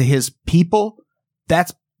is to his people,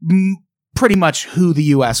 that's pretty much who the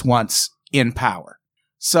U.S. wants in power.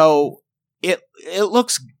 So it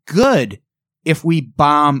looks good if we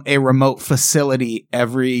bomb a remote facility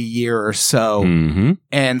every year or so Mhm.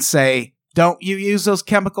 and say, don't you use those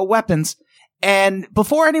chemical weapons. And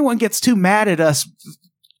before anyone gets too mad at us,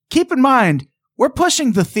 keep in mind, we're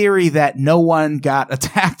pushing the theory that no one got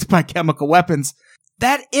attacked by chemical weapons.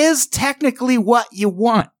 That is technically what you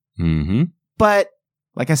want. Mhm. But,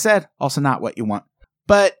 like I said, also not what you want.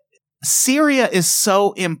 But Syria is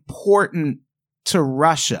so important to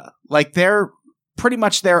Russia. Like, they're pretty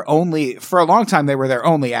much their only, for a long time, they were their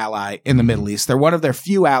only ally in the Middle East. They're one of their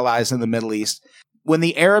few allies in the Middle East. When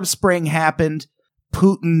the Arab Spring happened,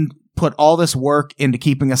 Putin put all this work into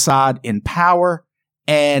keeping Assad in power.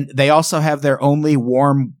 And they also have their only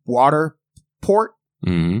warm water port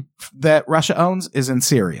Mhm. that Russia owns is in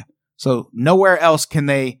Syria. So nowhere else can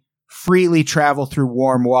they freely travel through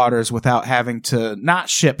warm waters without having to not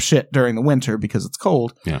ship shit during the winter because it's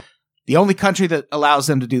cold. Yeah. The only country that allows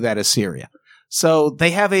them to do that is Syria. So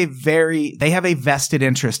they have a vested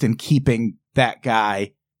interest in keeping that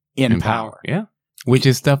guy in power. Yeah. Which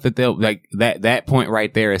is stuff that they'll like that point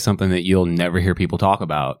right there is something that you'll never hear people talk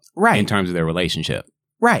about Right. in terms of their relationship.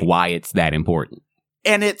 Right. Why it's that important.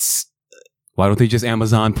 And it's, Why don't they just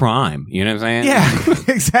Amazon Prime? You know what I'm saying?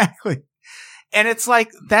 yeah, exactly. And it's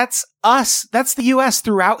like, that's us. That's the U.S.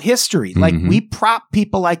 throughout history. Like, Mhm. we prop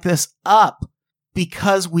people like this up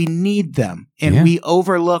because we need them. And Yeah. we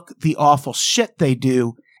overlook the awful shit they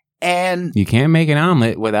do. And You can't make an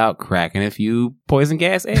omelet without cracking a few poison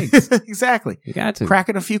gas eggs. exactly. You got to.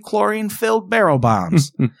 Cracking a few chlorine-filled barrel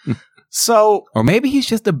bombs. So, Or maybe he's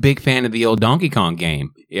just a big fan of the old Donkey Kong game.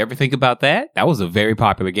 You ever think about that? That was a very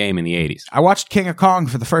popular game in the 80s. I watched King of Kong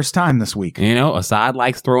for the first time this week. You know, Assad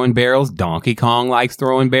likes throwing barrels. Donkey Kong likes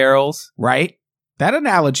throwing barrels. Right? That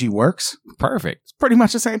analogy works. Perfect. It's pretty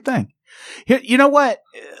much the same thing. Here, you know what?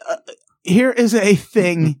 Here is a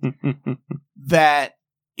thing that...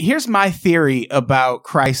 Here's my theory about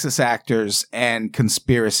crisis actors and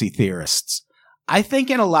conspiracy theorists. I think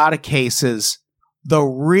in a lot of cases, the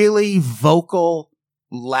really vocal,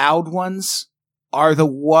 loud ones are the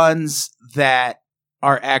ones that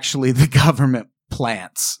are actually the government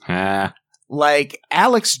plants. Like,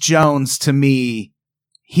 Alex Jones, to me,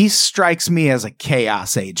 he strikes me as a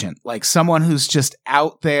chaos agent. Like, someone who's just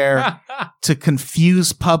out there to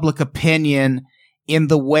confuse public opinion in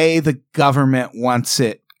the way the government wants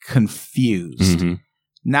it confused. Mhm.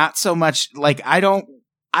 Not so much like I don't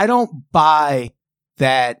buy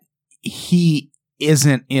that he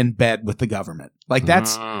isn't in bed with the government. Like,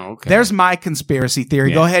 that's Oh, okay. there's my conspiracy theory.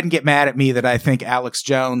 Yeah. Go ahead and get mad at me that I think Alex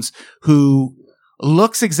Jones, who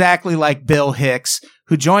looks exactly like Bill Hicks,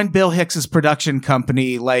 who joined Bill Hicks's production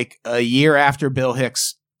company like a year after Bill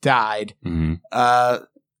Hicks died. Mhm.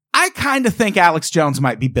 I kind of think Alex Jones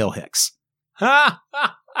might be Bill Hicks.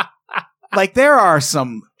 Like, there are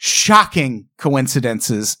some shocking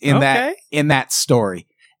coincidences in Okay. that story.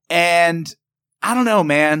 And I don't know,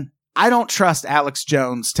 man. I don't trust Alex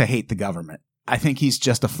Jones to hate the government. I think he's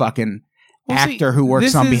just a fucking Well, see, actor who works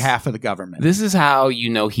this on is- behalf of the government. This is how you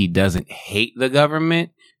know he doesn't hate the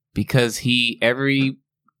government, because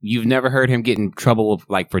you've never heard him get in trouble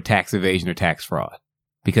like for tax evasion or tax fraud,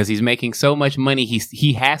 because he's making so much money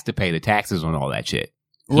he has to pay the taxes on all that shit.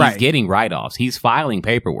 He's Right. getting write-offs. He's filing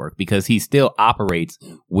paperwork because he still operates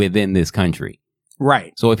within this country.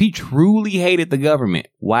 Right. So if he truly hated the government,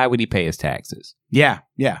 why would he pay his taxes? Yeah.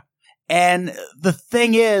 Yeah. And the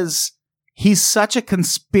thing is, he's such a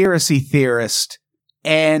conspiracy theorist.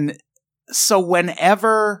 And so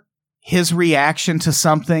whenever his reaction to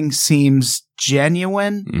something seems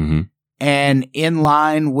genuine Mm-hmm. and in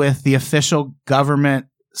line with the official government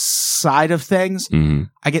side of things, Mm-hmm.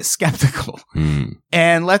 I get skeptical. Mm-hmm.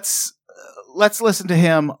 And let's listen to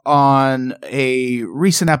him on a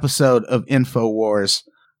recent episode of InfoWars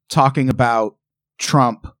talking about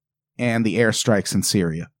Trump and the airstrikes in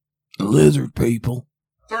Syria. Lizard people.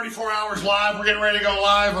 34 hours live. We're getting ready to go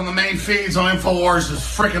live on the main feeds on InfoWars. This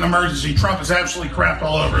freaking emergency. Trump is absolutely crapped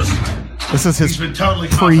all over us. This is He's his been totally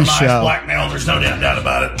compromised, pre-show. blackmailed. There's no doubt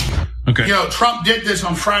about it. Okay. You know, Trump did this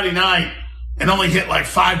on Friday night and only hit like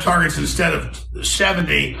 5 targets instead of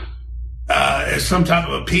 70 as some type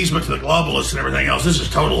of appeasement to the globalists and everything else. This is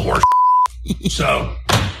total horse. So,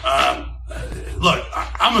 look,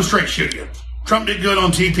 I'm going to straight shoot you. Trump did good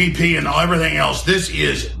on TPP and everything else. This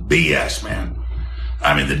is BS, man.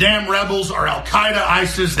 I mean, the damn rebels are Al-Qaeda,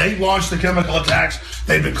 ISIS. They launched the chemical attacks.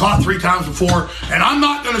 They've been caught 3 times before. And I'm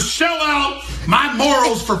not going to shell out my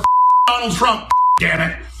morals for Donald Trump, damn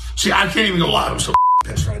it. See, I can't even go live. I'm so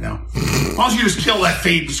pissed right now. Why don't you just kill that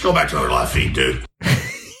feed? Just go back to another live feed, dude.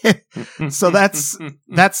 So that's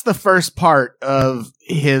the first part of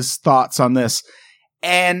his thoughts on this.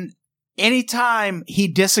 And anytime he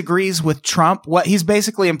disagrees with Trump, what he's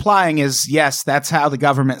basically implying is, yes, that's how the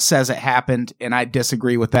government says it happened, and I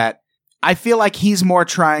disagree with that. I feel like he's more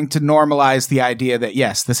trying to normalize the idea that,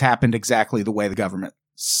 yes, this happened exactly the way the government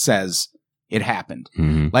says it happened.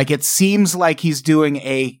 Mm-hmm. Like, it seems like he's doing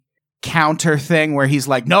a counter thing where he's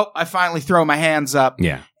like, nope, I finally throw my hands up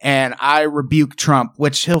and I rebuke Trump,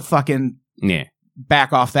 which he'll fucking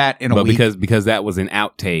back off that in a week. But because that was an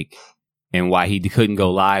outtake and why he couldn't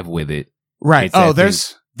go live with it. Right. Oh,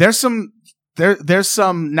 there's some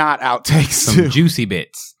not outtakes, some too. Juicy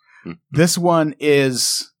bits. This one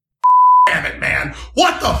is... Damn it, man.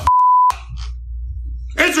 What the f***?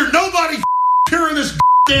 Is there nobody here in this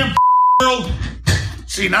damn world?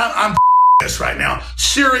 See, now I'm this right now.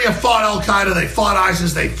 Syria fought Al-Qaeda. They fought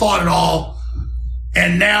ISIS. They fought it all.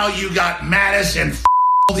 And now you got Mattis and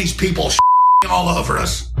all these people all over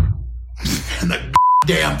us. And the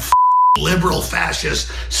damn liberal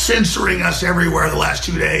fascists censoring us everywhere the last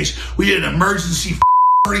 2 days. We did an emergency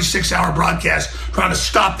 36-hour broadcast trying to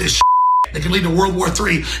stop this that can lead to World War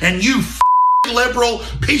III. And you liberal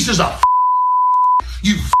pieces of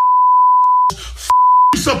you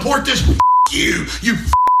support this you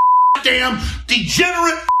damn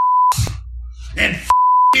degenerate and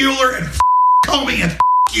Mueller and Comey and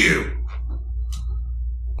you.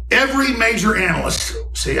 Every major analyst.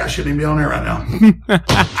 See, I shouldn't even be on air right now.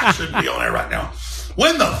 I shouldn't be on air right now.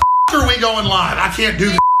 When the are we going live? I can't do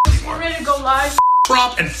this anymore. We're ready to go live.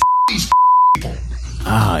 Trump and these people.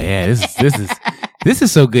 Oh yeah, this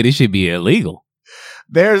is so good it should be illegal.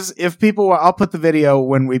 I'll put the video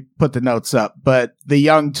when we put the notes up, but the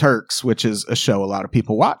Young Turks, which is a show a lot of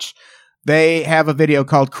people watch, they have a video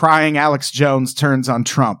called Crying Alex Jones Turns on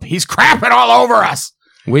Trump. He's crapping all over us.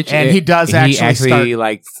 He actually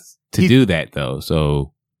likes to do that though.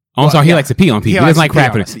 So he likes to pee on people. He doesn't like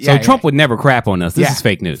crapping. So Trump would never crap on us. This is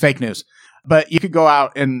fake news. Fake news. But you could go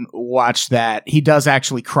out and watch that. He does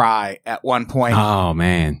actually cry at one point. Oh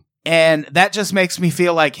man. And that just makes me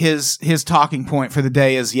feel like his talking point for the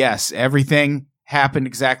day is, yes, everything happened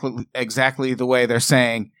exactly the way they're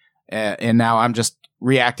saying. And now I'm just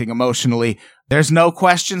reacting emotionally. There's no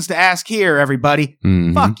questions to ask here, everybody.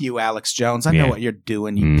 Mm-hmm. Fuck you, Alex Jones. I know what you're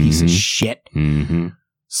doing, you piece of shit. Mm-hmm.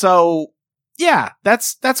 So, yeah,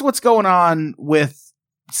 that's what's going on with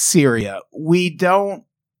Syria. We don't,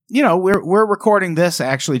 we're recording this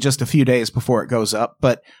actually just a few days before it goes up,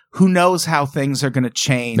 but who knows how things are going to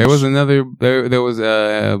change. There was another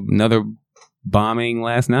bombing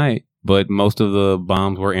last night, but most of the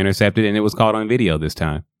bombs were intercepted and it was caught on video this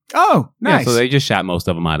time. Oh, nice. Yeah, so they just shot most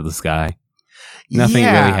of them out of the sky. Nothing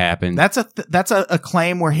really happened. That's a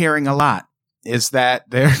claim we're hearing a lot. Is that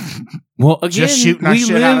they're just shooting our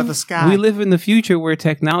shit out of the sky. We live in the future where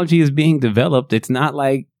technology is being developed. It's not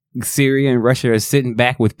like Syria and Russia are sitting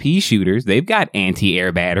back with pea shooters. They've got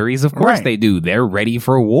anti-air batteries. Of course they do. They're ready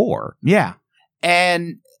for war. Yeah.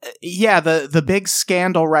 And the big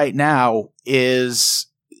scandal right now is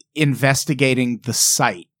investigating the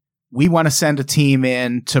site. We want to send a team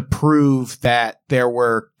in to prove that there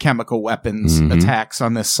were chemical weapons attacks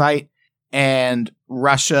on this site. And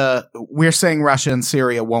we're saying Russia and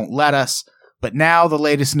Syria won't let us. But now the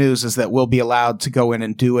latest news is that we'll be allowed to go in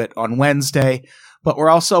and do it on Wednesday. But we're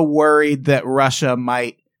also worried that Russia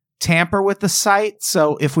might tamper with the site.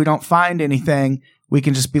 So if we don't find anything, we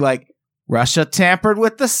can just be like, Russia tampered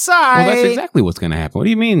with the site. Well, that's exactly what's going to happen. What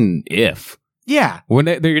do you mean if? Yeah.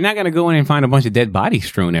 You're not going to go in and find a bunch of dead bodies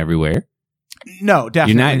strewn everywhere. No,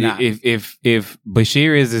 definitely not. If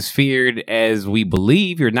Bashir is as feared as we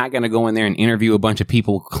believe, you're not going to go in there and interview a bunch of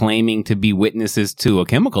people claiming to be witnesses to a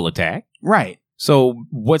chemical attack. Right. So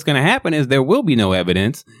what's going to happen is there will be no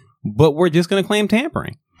evidence, but we're just going to claim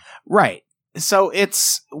tampering. Right. So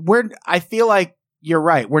I feel like you're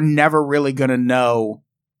right. We're never really going to know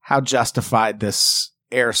how justified this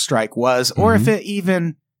airstrike was, or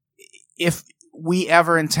if we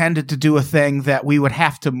ever intended to do a thing that we would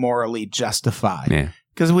have to morally justify. Yeah.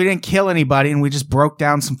 Because we didn't kill anybody and we just broke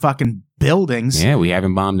down some fucking buildings. Yeah, we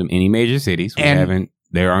haven't bombed any major cities.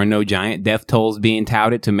 There are no giant death tolls being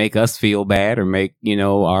touted to make us feel bad or make,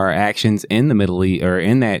 our actions in the Middle East or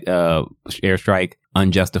in that airstrike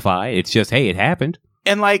unjustified. It's just, hey, it happened.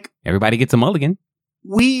 And everybody gets a mulligan.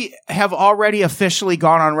 We have already officially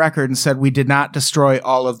gone on record and said we did not destroy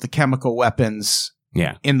all of the chemical weapons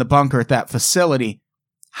Yeah. in the bunker at that facility.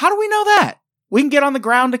 How do we know that? We can get on the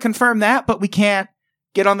ground to confirm that, but we can't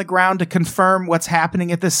get on the ground to confirm what's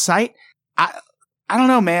happening at this site. I don't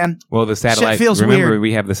know, man. Well, the satellite, feels remember, weird.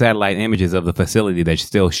 we have the satellite images of the facility that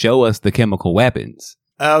still show us the chemical weapons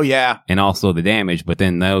Oh, yeah. and also the damage. But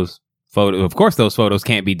then those photos, of course, those photos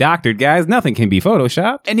can't be doctored, guys. Nothing can be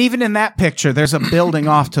photoshopped. And even in that picture, there's a building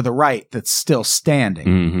off to the right that's still standing,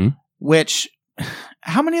 Mm-hmm. which,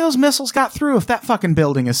 how many of those missiles got through if that fucking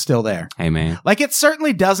building is still there? Hey, man. Like, it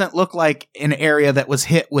certainly doesn't look like an area that was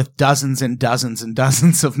hit with dozens and dozens and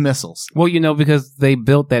dozens of missiles. Well, because they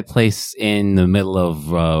built that place in the middle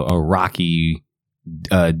of a rocky,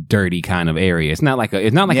 dirty kind of area. It's not like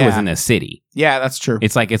it was in a city. Yeah, that's true.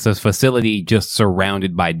 It's like it's a facility just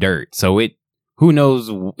surrounded by dirt. So who knows?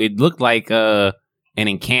 It looked like an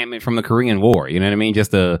encampment from the Korean War. You know what I mean?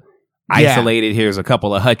 Just isolated. Here's a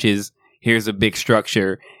couple of hutches. Here's a big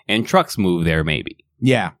structure, and trucks move there maybe.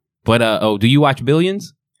 Yeah. But do you watch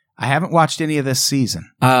Billions? I haven't watched any of this season.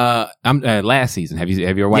 I'm last season. Have you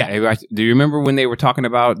ever watched? Yeah. Have you watched? Do you remember when they were talking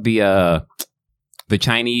about the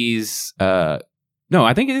Chinese? No,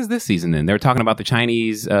 I think it is this season. Then they were talking about the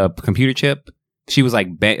Chinese computer chip. She was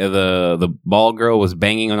like the bald girl was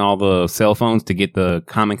banging on all the cell phones to get the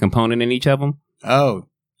common component in each of them. Oh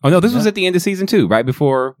no, this was at the end of season 2, right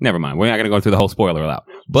before. Never mind. We're not going to go through the whole spoiler out.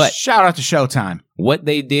 But shout out to Showtime. What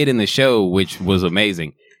they did in the show, which was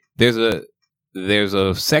amazing. There's a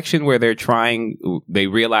section where they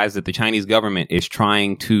realize that the Chinese government is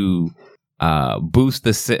trying to boost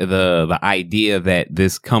the idea that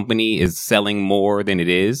this company is selling more than it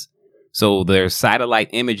is. So their satellite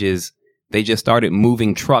images, they just started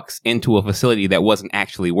moving trucks into a facility that wasn't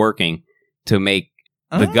actually working to make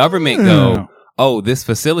the government go, oh, this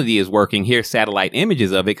facility is working. Here's satellite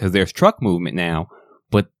images of it because there's truck movement now.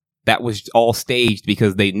 But that was all staged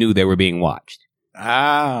because they knew they were being watched.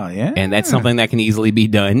 Oh, yeah. And that's something that can easily be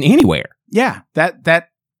done anywhere. Yeah, that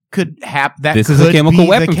could happen. This is a chemical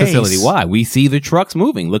weapon facility. Why? We see the trucks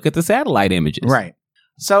moving. Look at the satellite images. Right.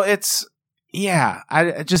 So it's, yeah,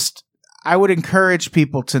 I would encourage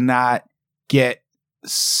people to not get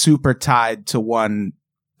super tied to one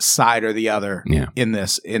side or the other in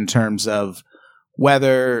this, in terms of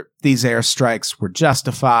whether these airstrikes were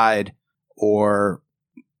justified or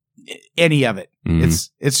any of it. Mm-hmm.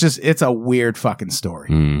 It's a weird fucking story.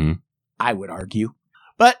 Mm-hmm. I would argue.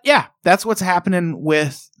 But yeah, that's what's happening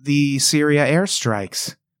with the Syria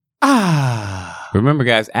airstrikes. Remember,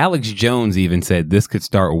 guys, Alex Jones even said this could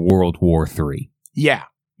start World War III. Yeah.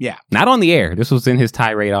 Not on the air. This was in his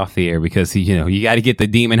tirade off the air because you got to get the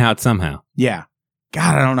demon out somehow. Yeah.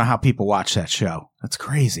 God, I don't know how people watch that show. That's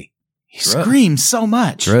crazy. He screams so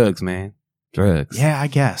much. Drugs, man. Drugs. Yeah, I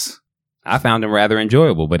guess. I found them rather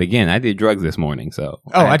enjoyable, but again, I did drugs this morning, so.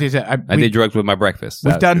 I did. I did drugs with my breakfast.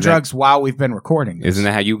 We've done drugs while we've been recording this. Isn't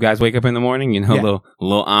that how you guys wake up in the morning? A little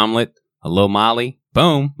omelet, a little Molly.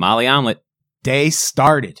 Boom, Molly omelet. Day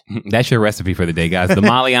started. That's your recipe for the day, guys. The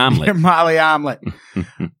Molly omelet. Your Molly omelet.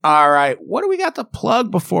 All right. What do we got to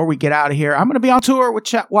plug before we get out of here? I'm going to be on tour with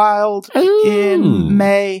Chet Wild in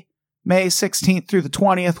May. May 16th through the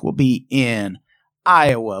 20th. We'll be in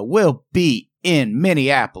Iowa. We'll be in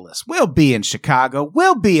Minneapolis. We'll be in Chicago.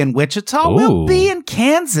 We'll be in Wichita. Ooh. We'll be in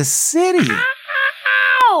Kansas City.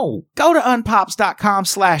 Ow! Go to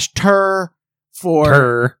unpops.com/tur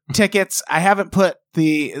for tickets. I haven't put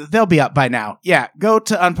they'll be up by now. Yeah, go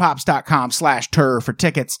to unpops.com/tur for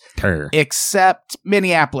tickets. Except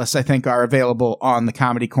Minneapolis, I think, are available on the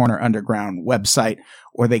Comedy Corner Underground website,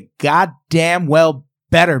 or they goddamn well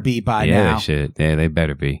better be by now. Yeah, they should. Yeah, they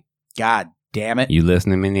better be. God damn it. You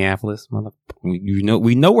listening, Minneapolis? We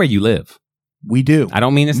know where you live. We do. I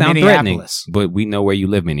don't mean to sound threatening, but we know where you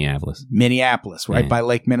live, Minneapolis. Minneapolis, right by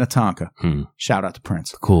Lake Minnetonka. Shout out to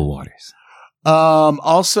Prince. Cool waters.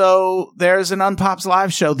 Also, there's an Unpops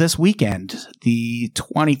live show this weekend, the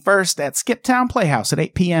 21st at Skiptown Playhouse at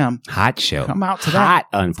 8 p.m. Hot show. Come out to that.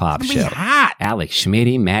 Hot Unpop show. Hot. Alex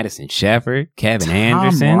Schmitty, Madison Shefford, Kevin Tom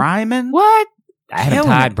Anderson. Ryman. What? Adam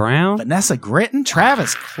Todd Brown. Vanessa Gritton.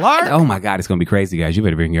 Travis Clark. Oh my God, it's going to be crazy, guys. You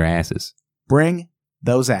better bring your asses. Bring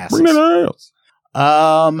those asses. Bring that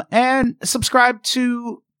ass. And subscribe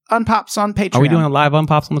to Unpops on Patreon. Are we doing a live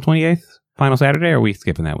Unpops on the 28th? Final Saturday, or are we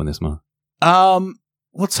skipping that one this month?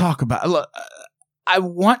 We'll talk about it. Look, I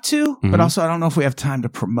want to, but also I don't know if we have time to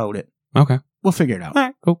promote it. Okay. We'll figure it out. All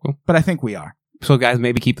right, cool. But I think we are. So, guys,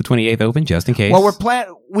 maybe keep the 28th open just in case.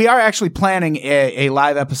 Well, we are actually planning a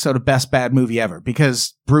live episode of Best Bad Movie Ever,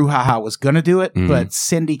 because Brouhaha was going to do it, but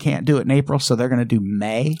Cindy can't do it in April, so they're going to do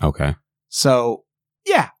May. Okay. So,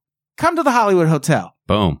 yeah, come to the Hollywood Hotel.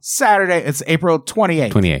 Boom. Saturday, it's April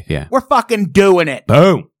 28th. 28th, yeah. We're fucking doing it.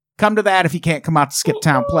 Boom. Come to that if you can't come out to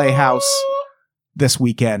Skiptown Playhouse this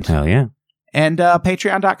weekend. Hell yeah. And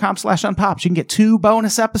patreon.com/unpops. You can get 2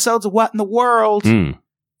 bonus episodes of What in the World.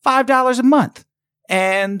 $5 a month.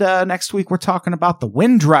 And next week we're talking about the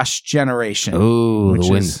Windrush generation. Oh,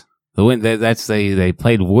 the wind. That's they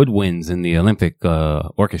played woodwinds in the Olympic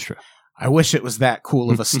orchestra. I wish it was that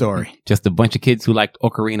cool of a story. Just a bunch of kids who liked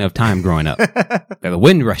Ocarina of Time growing up. They're the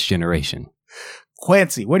Windrush generation.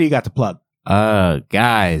 Quincy, what do you got to plug?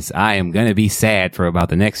 Guys, I am going to be sad for about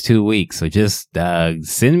the next 2 weeks. So just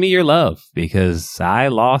send me your love because I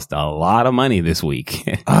lost a lot of money this week.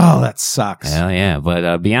 Oh, that sucks. Hell yeah.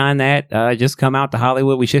 But beyond that, just come out to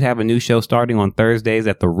Hollywood. We should have a new show starting on Thursdays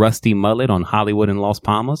at the Rusty Mullet on Hollywood and Las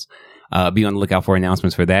Palmas. Be on the lookout for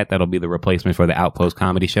announcements for that. That'll be the replacement for the Outpost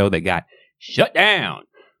comedy show that got shut down.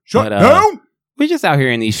 Shut down? We're just out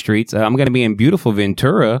here in these streets. I'm going to be in beautiful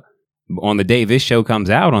Ventura on the day this show comes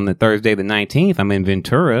out on the Thursday, the 19th. I'm in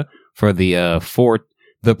Ventura for the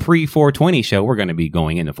pre-420 show. We're going to be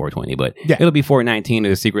going into 420, but it'll be 419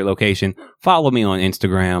 at a secret location. Follow me on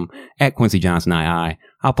Instagram at Quincy Johnson II.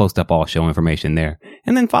 I'll post up all show information there.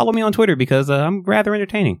 And then follow me on Twitter because I'm rather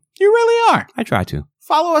entertaining. You really are. I try to.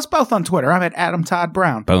 Follow us both on Twitter. I'm at Adam Todd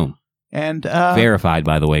Brown. Boom. And verified,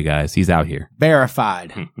 by the way, guys. He's out here.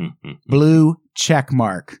 Verified. Blue check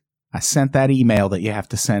mark. I sent that email that you have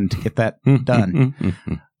to send to get that done.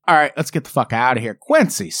 All right, let's get the fuck out of here.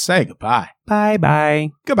 Quincy, say goodbye. Bye-bye.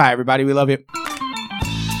 Goodbye, everybody. We love you.